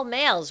says, all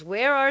males,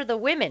 where are the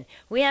women?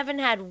 We haven't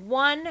had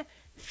one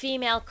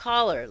female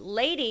caller.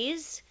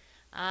 Ladies,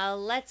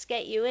 Let's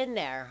get you in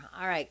there.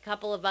 All right,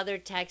 couple of other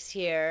texts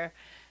here.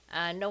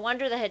 No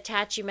wonder the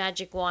Hitachi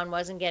Magic Wand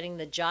wasn't getting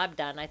the job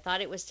done. I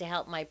thought it was to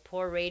help my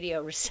poor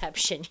radio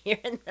reception here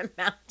in the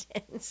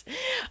mountains.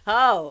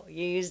 Oh,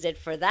 you used it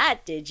for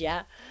that, did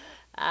ya?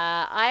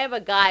 I am a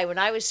guy. When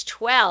I was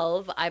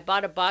 12, I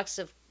bought a box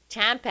of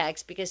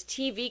Tampax because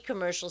TV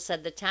commercials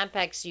said the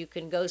Tampax you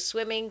can go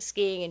swimming,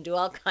 skiing, and do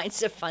all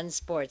kinds of fun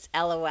sports.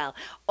 LOL.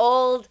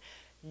 Old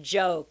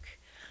joke.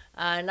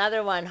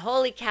 Another one.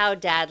 Holy cow,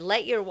 Dad.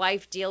 Let your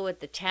wife deal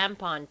with the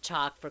tampon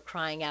talk, for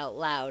crying out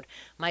loud.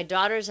 My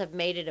daughters have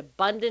made it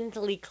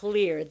abundantly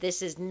clear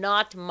this is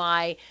not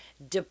my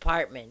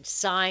department.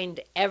 Signed,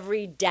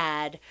 every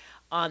dad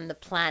on the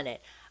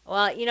planet.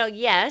 Well,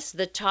 yes,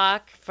 the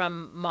talk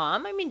from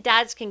mom. I mean,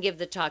 dads can give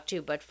the talk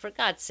too, but for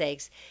God's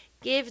sakes,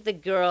 give the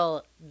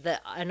girl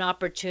an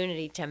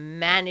opportunity to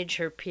manage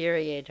her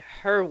period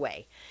her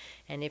way.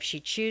 And if she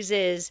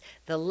chooses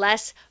the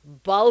less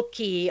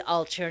bulky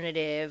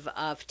alternative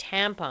of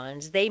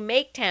tampons, they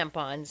make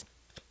tampons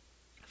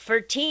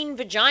for teen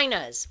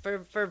vaginas,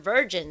 for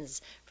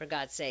virgins, for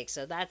God's sake.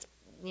 So that's,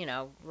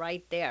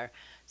 right there.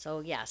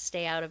 So, yeah,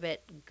 stay out of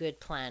it. Good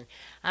plan.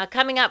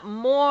 Coming up,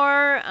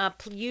 more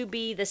You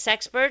Be the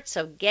Sexpert.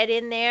 So get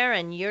in there,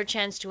 and your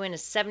chance to win a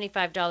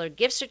 $75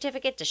 gift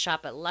certificate to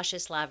shop at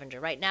Luscious Lavender.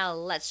 Right now,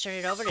 let's turn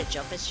it over to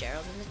Joe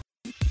Fitzgerald.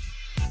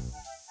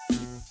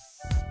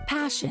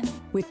 Passion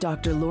with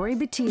Dr. Lori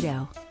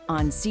Betito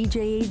on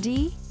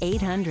CJAD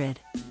 800.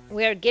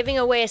 We're giving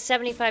away a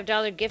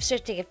 $75 gift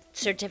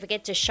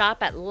certificate to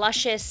shop at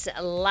Luscious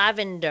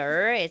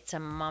Lavender. It's a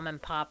mom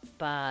and pop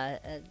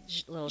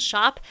little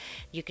shop.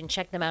 You can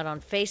check them out on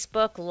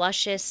Facebook,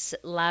 Luscious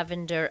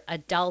Lavender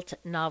Adult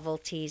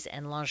Novelties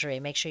and Lingerie.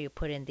 Make sure you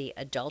put in the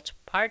adult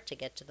part to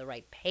get to the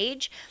right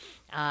page.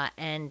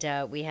 And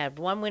we had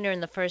one winner in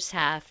the first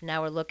half.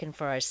 Now we're looking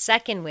for our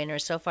second winner.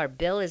 So far,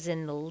 Bill is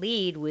in the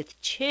lead with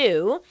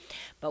 2.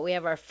 But we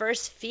have our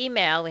first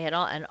female. We had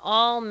an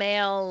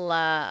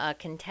all-male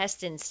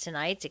contestants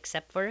tonight,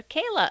 except for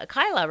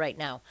Kyla right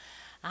now.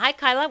 Hi,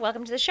 Kyla.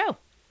 Welcome to the show.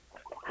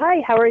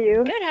 Hi, how are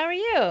you? Good. How are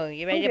you?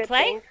 You ready to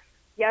play? Thanks.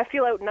 Yeah, I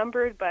feel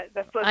outnumbered, but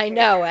that's okay. I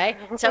know, eh?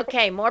 It's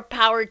okay. More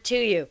power to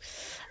you.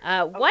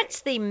 Okay.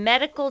 What's the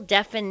medical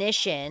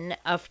definition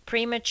of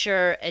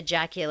premature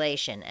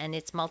ejaculation? And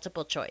it's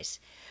multiple choice.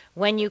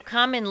 When you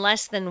come in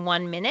less than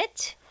 1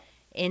 minute,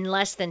 in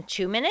less than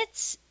 2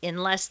 minutes, in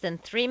less than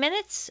 3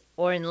 minutes,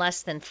 or in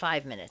less than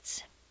 5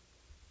 minutes?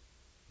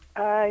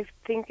 I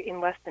think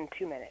in less than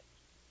 2 minutes.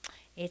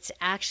 It's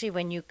actually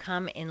when you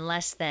come in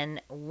less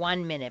than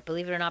 1 minute.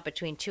 Believe it or not,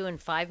 between 2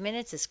 and 5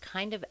 minutes is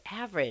kind of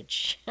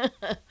average.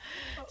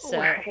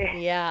 So,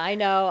 yeah, I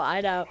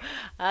know.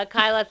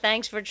 Kyla,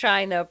 thanks for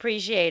trying, though.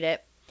 Appreciate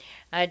it.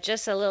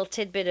 Just a little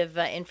tidbit of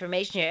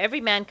information here.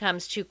 Every man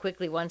comes too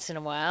quickly once in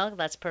a while.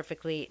 That's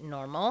perfectly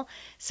normal.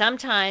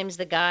 Sometimes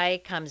the guy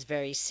comes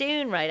very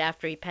soon, right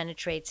after he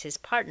penetrates his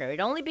partner. It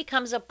only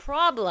becomes a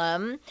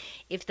problem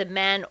if the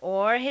man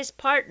or his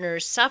partner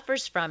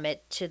suffers from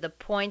it to the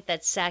point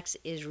that sex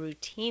is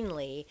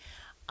routinely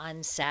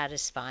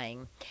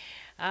unsatisfying.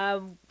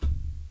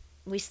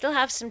 We still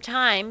have some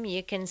time.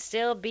 You can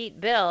still beat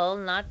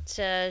Bill.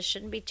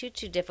 Shouldn't be too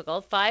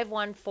difficult.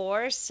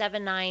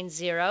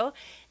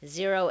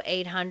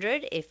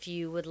 514-790-0800 if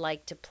you would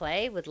like to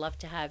play. Would love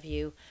to have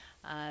you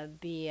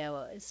be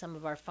some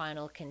of our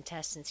final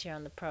contestants here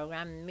on the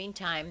program. In the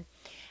meantime,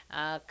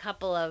 a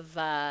couple of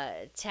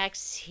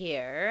texts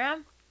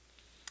here.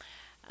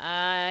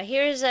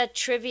 Here's a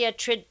trivia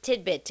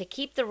tidbit. To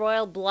keep the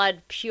royal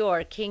blood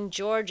pure, King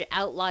George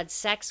outlawed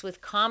sex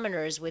with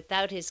commoners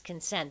without his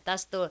consent.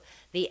 Thus, the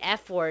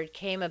F word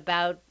came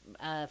about,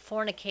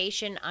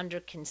 fornication under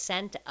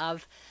consent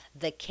of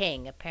the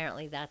king.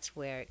 Apparently, that's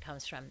where it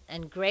comes from.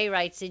 And Gray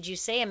writes, did you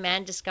say a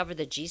man discovered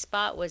the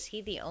G-spot? Was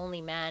he the only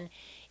man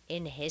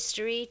in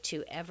history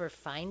to ever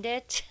find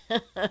it?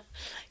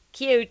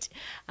 Cute.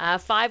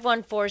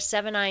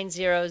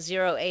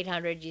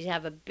 514-790-0800. You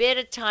have a bit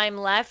of time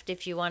left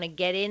if you want to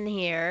get in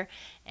here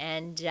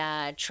and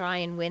try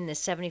and win the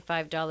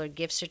 $75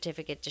 gift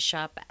certificate to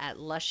shop at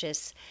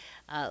Luscious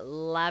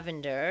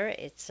Lavender.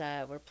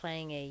 We're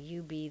playing a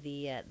You Be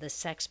the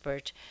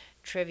Sexpert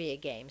trivia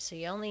game. So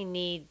you only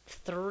need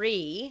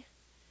 3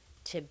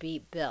 to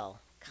beat Bill.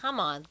 Come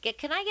on.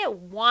 Can I get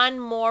one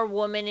more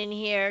woman in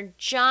here?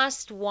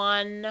 Just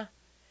one.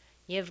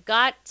 You've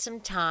got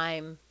some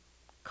time.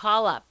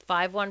 Call up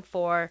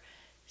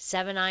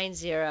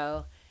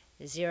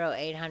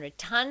 514-790-0800.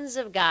 Tons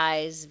of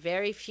guys,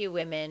 very few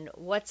women.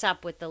 What's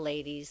up with the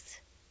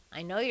ladies?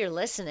 I know you're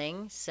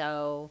listening,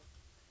 so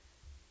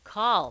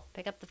call.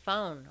 Pick up the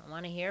phone. I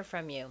want to hear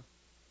from you.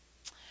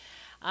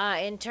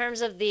 In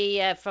terms of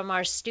from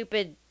our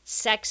stupid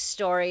sex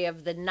story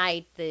of the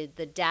night, the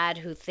dad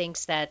who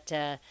thinks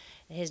that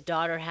his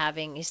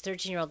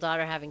 13-year-old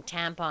daughter having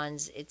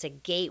tampons, it's a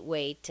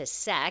gateway to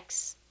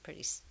sex.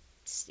 Pretty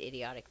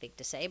idiotic thing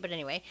to say, but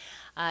anyway,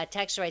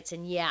 Tex writes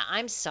in, yeah,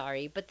 I'm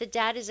sorry, but the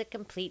dad is a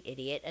complete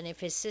idiot, and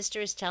if his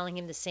sister is telling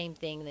him the same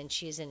thing, then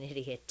she's an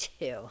idiot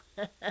too.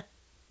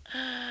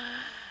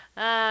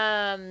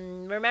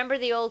 remember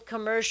the old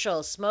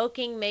commercial,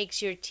 smoking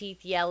makes your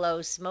teeth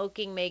yellow,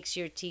 smoking makes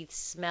your teeth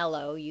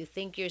smellow. You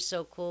think you're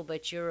so cool,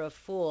 but you're a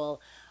fool,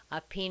 a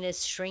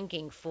penis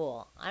shrinking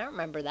fool. I don't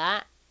remember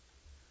that.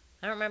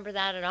 I don't remember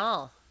that at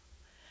all.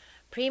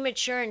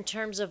 Premature in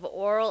terms of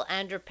oral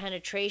and or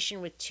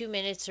penetration with 2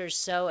 minutes or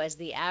so as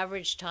the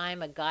average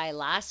time a guy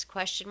lasts,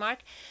 question mark.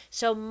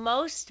 So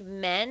most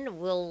men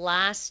will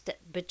last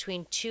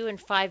between 2 and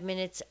 5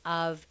 minutes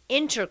of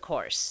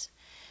intercourse.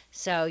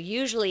 So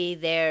usually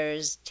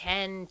there's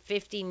 10,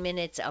 15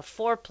 minutes of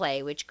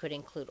foreplay, which could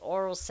include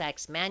oral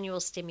sex, manual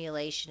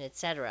stimulation,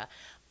 etc.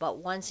 But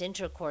once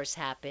intercourse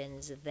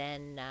happens,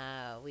 then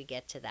we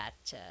get to that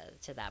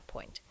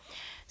point.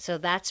 So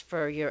that's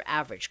for your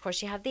average. Of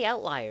course, you have the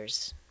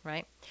outliers,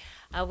 right?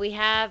 We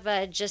have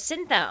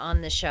Jacinta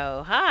on the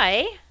show.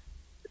 Hi.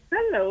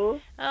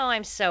 Hello. Oh,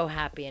 I'm so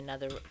happy.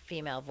 Another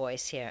female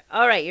voice here.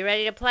 All right, you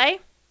ready to play?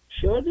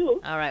 Sure do.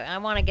 All right, I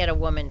want to get a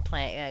woman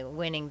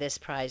winning this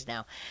prize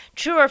now.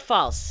 True or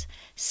false?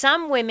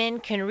 Some women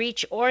can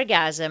reach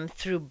orgasm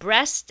through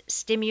breast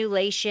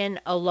stimulation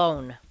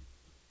alone.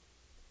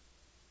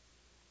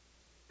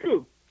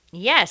 True.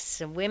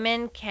 Yes,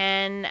 women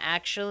can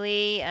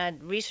actually,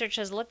 research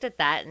has looked at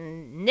that,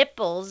 and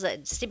nipples,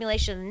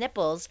 stimulation of the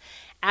nipples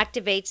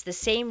activates the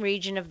same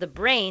region of the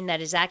brain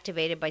that is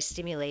activated by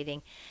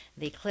stimulating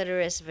the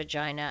clitoris,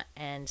 vagina,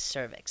 and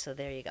cervix. So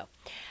there you go.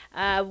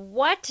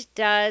 What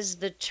does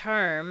the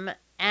term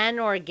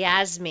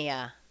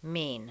anorgasmia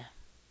mean?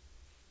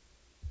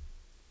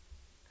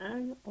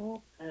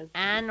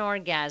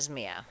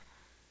 Anorgasmia.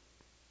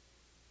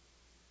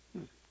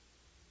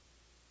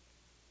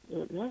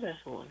 Don't know that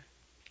one.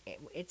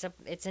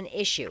 It's an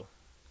issue.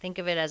 Think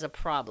of it as a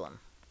problem.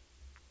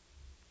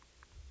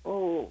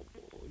 Oh,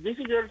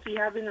 difficulty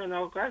having an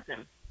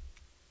orgasm.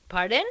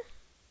 Pardon?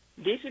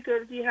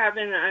 Difficulty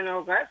having an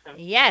orgasm.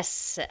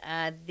 Yes,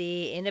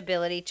 the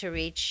inability to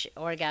reach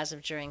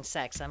orgasm during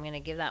sex. I'm going to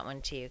give that one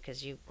to you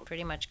because you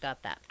pretty much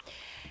got that.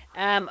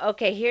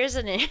 Okay, here's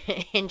an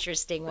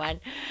interesting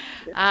one.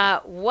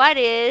 What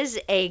is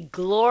a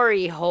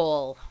glory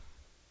hole?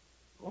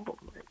 Oh,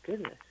 my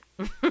goodness.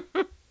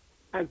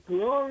 A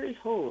glory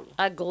hole.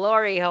 A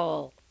glory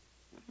hole.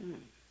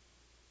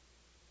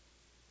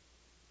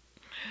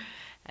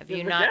 Have The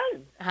you vagina.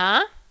 not?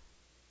 Huh?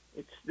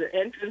 It's the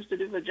entrance to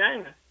the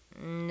vagina.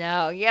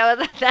 No. Yeah,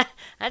 well,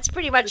 that's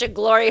pretty much a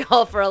glory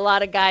hole for a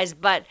lot of guys.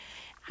 But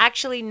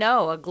actually,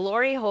 no. A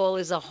glory hole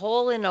is a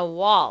hole in a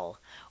wall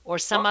or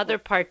some other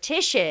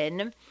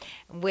partition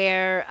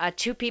where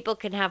two people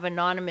can have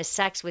anonymous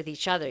sex with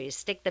each other. You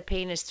stick the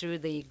penis through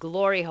the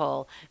glory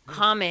hole.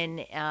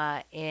 Common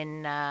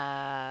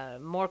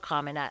more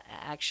common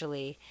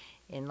actually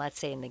in, let's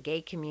say, in the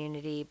gay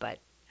community, but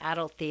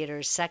adult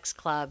theaters, sex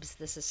clubs,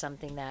 this is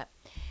something that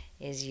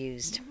is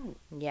used.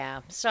 Yeah.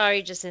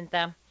 Sorry,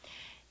 Jacinta.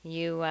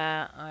 You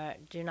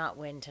do not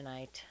win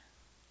tonight.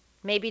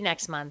 Maybe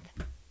next month.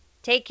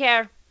 Take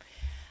care.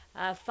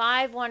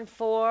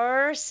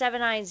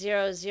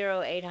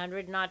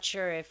 514-790-0800. Not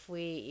sure if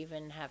we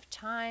even have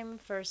time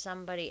for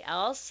somebody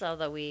else,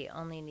 although we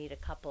only need a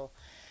couple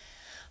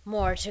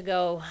more to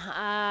go.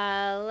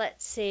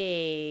 Let's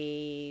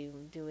see.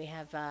 Do we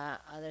have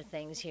other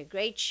things here?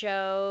 Great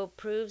show.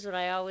 Proves what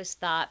I always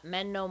thought.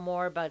 Men know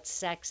more about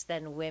sex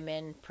than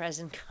women.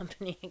 Present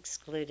company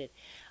excluded.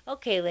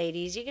 Okay,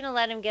 ladies, you're going to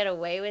let him get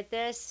away with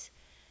this?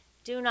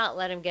 Do not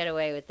let him get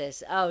away with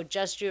this. Oh,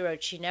 Just Drew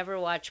wrote, she never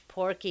watched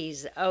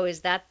Porky's. Oh, is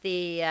that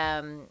the,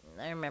 I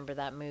remember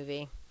that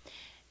movie.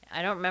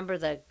 I don't remember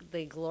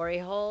the glory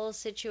hole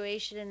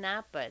situation in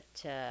that, but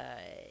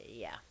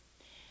yeah.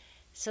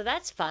 So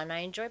that's fun. I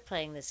enjoy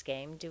playing this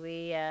game. Do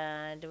we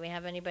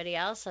have anybody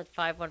else at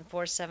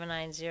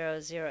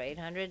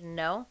 514-790-0800?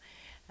 No.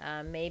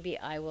 Maybe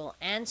I will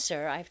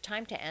answer. I have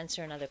time to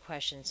answer another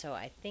question, so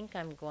I think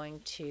I'm going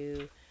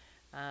to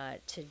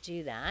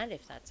do that,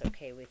 if that's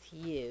okay with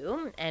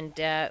you. And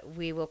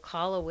we will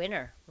call a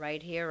winner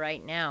right here,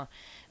 right now.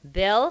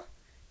 Bill,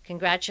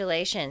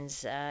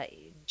 congratulations.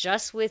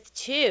 Just with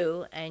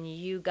two, and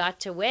you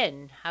got to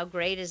win. How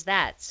great is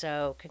that?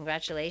 So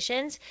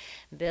congratulations.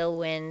 Bill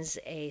wins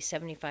a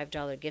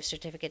 $75 gift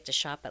certificate to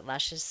shop at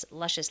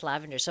Luscious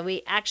Lavender. So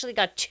we actually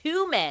got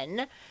two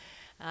men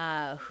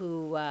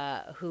who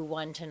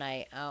won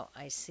tonight. Oh,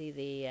 I see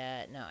the,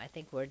 no, I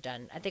think we're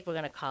done. I think we're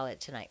going to call it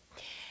tonight.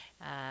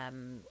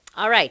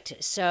 All right,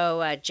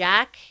 so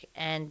Jack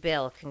and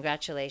Bill,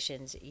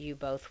 congratulations, you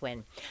both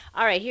win.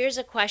 All right, here's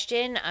a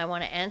question I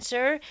want to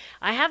answer.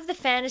 I have the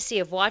fantasy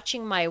of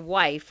watching my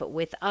wife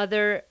with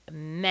other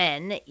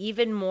men,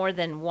 even more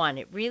than one.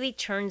 It really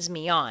turns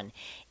me on.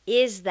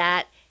 Is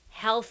that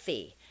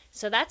healthy?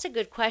 So that's a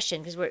good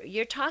question, because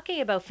you're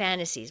talking about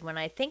fantasies. When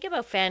I think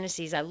about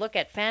fantasies, I look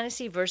at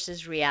fantasy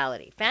versus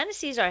reality.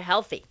 Fantasies are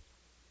healthy.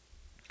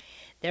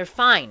 They're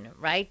fine,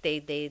 right? They're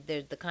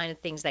the kind of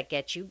things that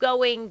get you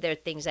going. They're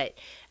things that,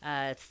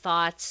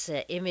 thoughts,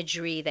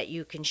 imagery that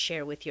you can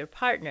share with your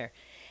partner.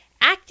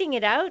 Acting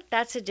it out,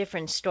 that's a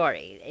different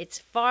story. It's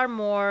far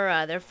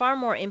more, there are far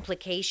more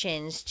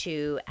implications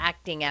to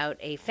acting out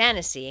a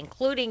fantasy,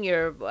 including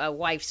your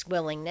wife's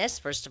willingness.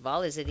 First of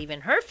all, is it even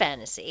her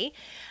fantasy?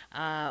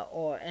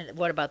 And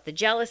what about the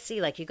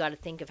jealousy? Like, you got to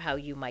think of how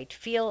you might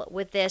feel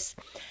with this.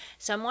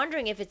 So I'm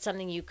wondering if it's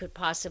something you could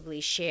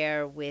possibly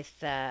share with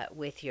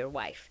your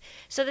wife.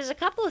 So there's a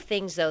couple of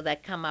things, though,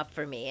 that come up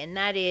for me, and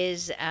that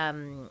is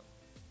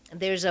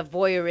there's a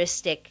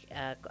voyeuristic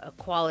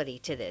quality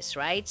to this,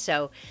 right?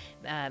 So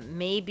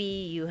maybe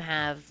you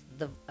have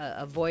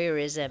a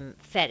voyeurism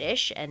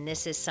fetish, and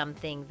this is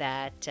something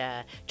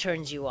that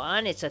turns you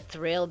on. It's a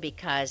thrill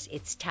because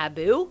it's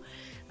taboo.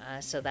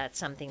 So that's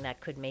something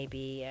that could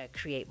maybe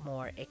create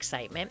more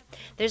excitement.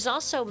 There's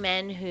also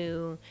men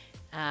who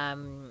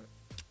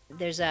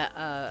there's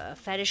a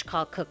fetish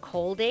called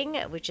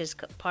cuckolding, which is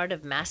part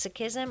of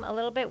masochism a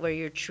little bit, where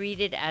you're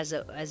treated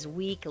as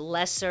weak,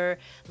 lesser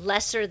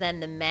than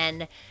the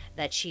men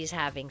that she's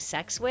having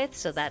sex with.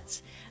 So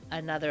that's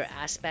another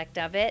aspect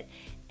of it.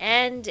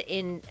 And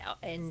in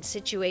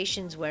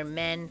situations where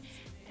men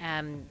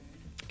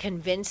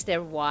convince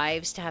their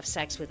wives to have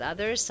sex with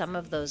others, some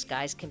of those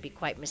guys can be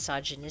quite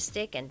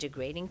misogynistic and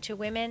degrading to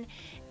women,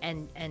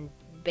 and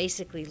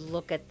basically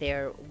look at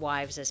their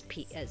wives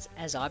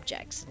as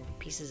objects and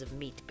pieces of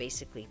meat,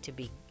 basically to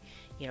be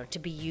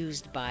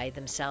used by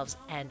themselves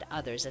and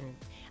others. And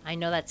I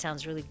know that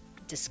sounds really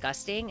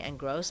disgusting and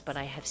gross, but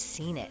I have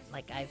seen it.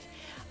 Like,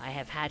 I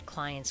have had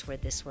clients where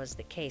this was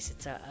the case.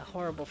 It's a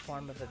horrible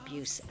form of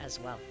abuse as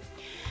well.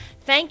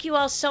 Thank you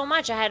all so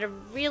much. I had a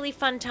really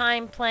fun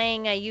time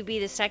playing You Be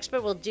This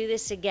Expert. We'll do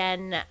this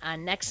again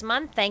next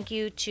month. Thank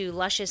you to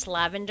Luscious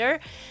Lavender,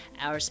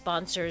 our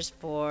sponsors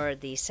for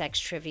the Sex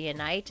Trivia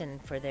Night,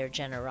 and for their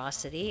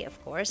generosity, of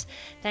course.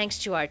 Thanks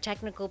to our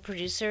technical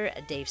producer,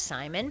 Dave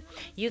Simon.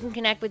 You can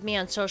connect with me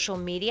on social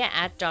media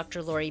at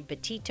Dr. Lori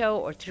Betito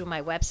or through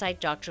my website,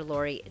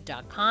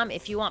 drlori.com.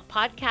 If you want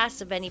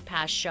podcasts of any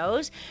past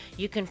shows,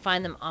 you can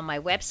find them on my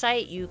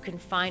website. You can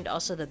find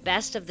also the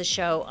best of the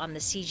show on the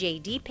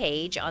CJAD page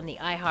on the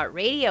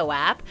iHeartRadio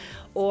app,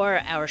 or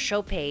our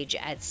show page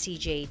at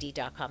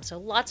cjad.com. So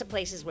lots of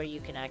places where you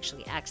can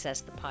actually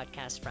access the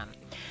podcast from.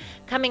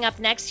 Coming up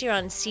next here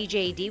on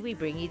CJAD, we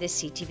bring you the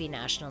CTV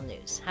National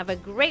News. Have a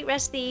great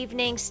rest of the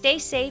evening. Stay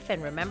safe,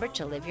 and remember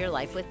to live your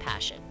life with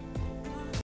passion.